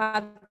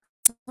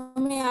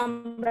মাধ্যমে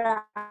আমরা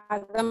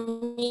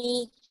আগামী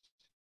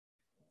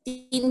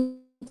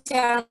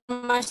 3-4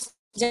 মাস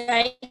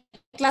যাই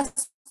ক্লাস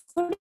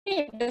করে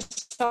এটা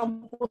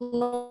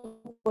সম্পূর্ণ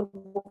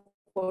করব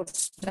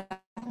কোর্সটা।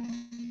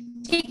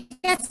 ঠিক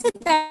আছে,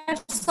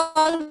 that's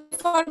all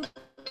for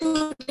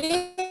today.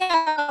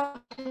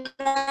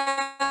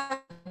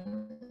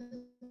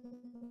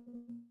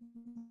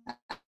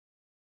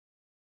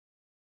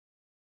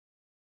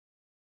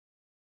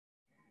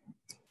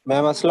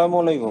 Ma'am আসসালামু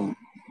আলাইকুম।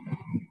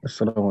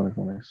 আসসালামু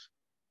আলাইকুম।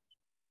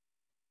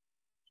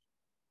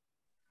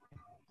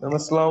 ম্যাম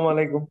আসসালামু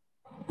আলাইকুম।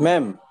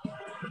 Ma'am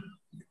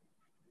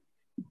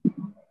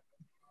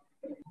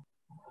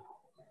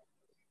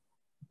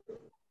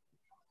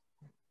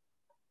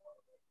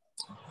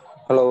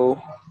hello,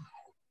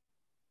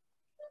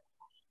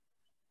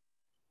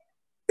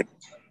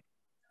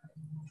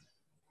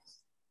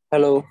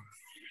 hello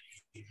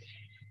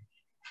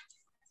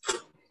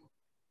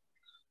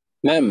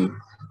ma'am.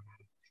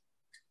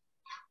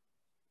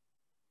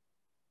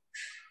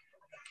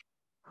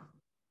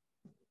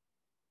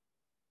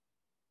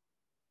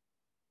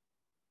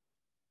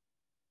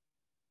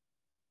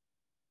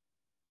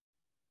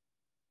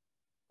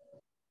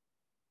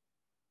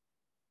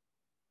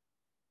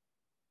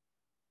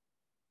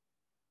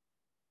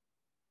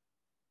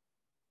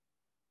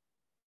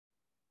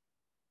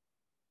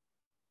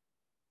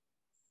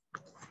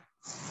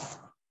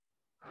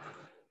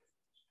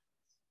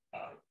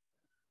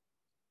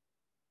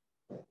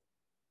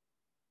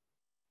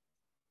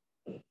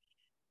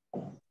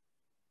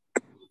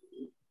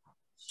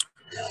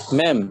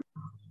 Ma'am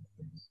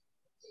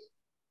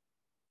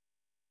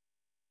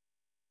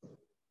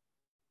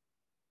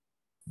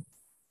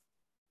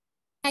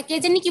হ্যাঁ, কে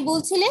জানি কি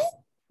বলছিলে?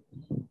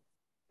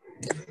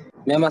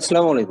 ম্যাম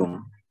আসসালামু আলাইকুম।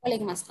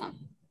 ওয়ালাইকুম আসসালাম।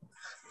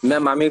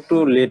 ম্যাম আমি একটু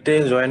লেটে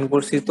জয়েন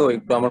করছি, তো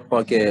একটু আমার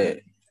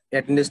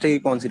অ্যাটেন্ডেন্সটা কি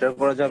কনসিডার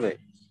করা যাবে?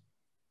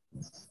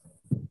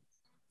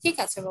 ঠিক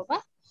আছে বাবা।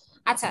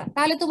 আচ্ছা,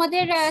 তাহলে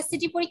তোমাদের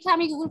সিটি পরীক্ষা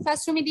আমি গুগল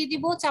ক্লাসরুমে দিয়ে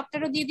দিব,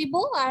 চ্যাপ্টারও দিয়ে দিব,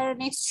 আর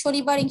নেক্সট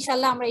শনিবার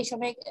ইনশাআল্লাহ আমরা এই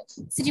সময়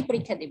সিটি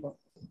পরীক্ষা দিব।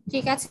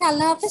 ঠিক আছে,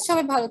 আল্লাহ হাফেজ,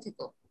 সবাই ভালো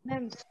থেকো।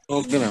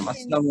 ওকে ম্যাম,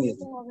 আসসালামু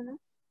আলাইকুম।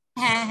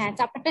 হ্যাঁ হ্যাঁ,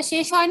 চ্যাপ্টারটা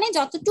শেষ হয় নাই,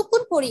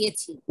 যতটুকুন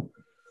পড়িয়েছি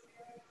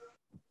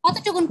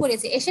অতটুকুন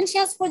পড়িয়েছি,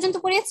 এসেনশিয়ালস পর্যন্ত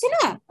পড়িয়েছি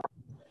না,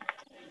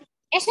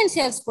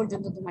 এসেনশিয়ালস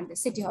পর্যন্ত তোমাদের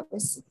সিটি হবে,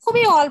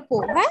 খুবই অল্প,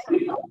 হ্যাঁ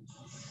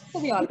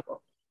খুবই অল্প,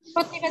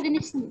 প্রত্যেকটা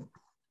জিনিস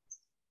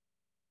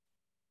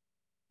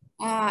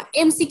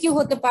এমসিকিউ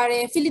হতে পারে,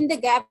 ফিল ইন দ্য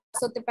গ্যাপস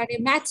হতে পারে,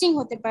 ম্যাচিং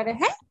হতে পারে।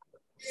 হ্যাঁ,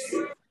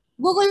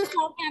 গুগল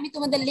ফর্মে আমি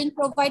তোমাদের লিংক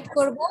প্রোভাইড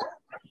করব।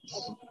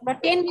 তোমরা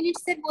 10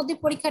 মিনিটস এর মধ্যে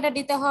পরীক্ষাটা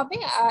দিতে হবে।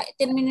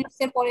 10 মিনিটস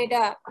এর পরে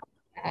এটা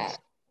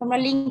তোমরা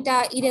লিংকটা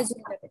ইরেজ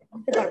হয়ে যাবে,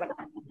 দিতে পারবে না।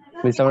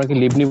 মিস আমরা কি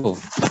লিভ নিব?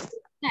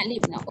 হ্যাঁ,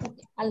 লিভ নাও।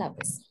 ওকে, আল্লাহ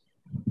হাফেজ।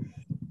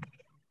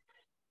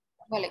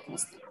 ওয়ালাইকুম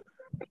আসসালাম।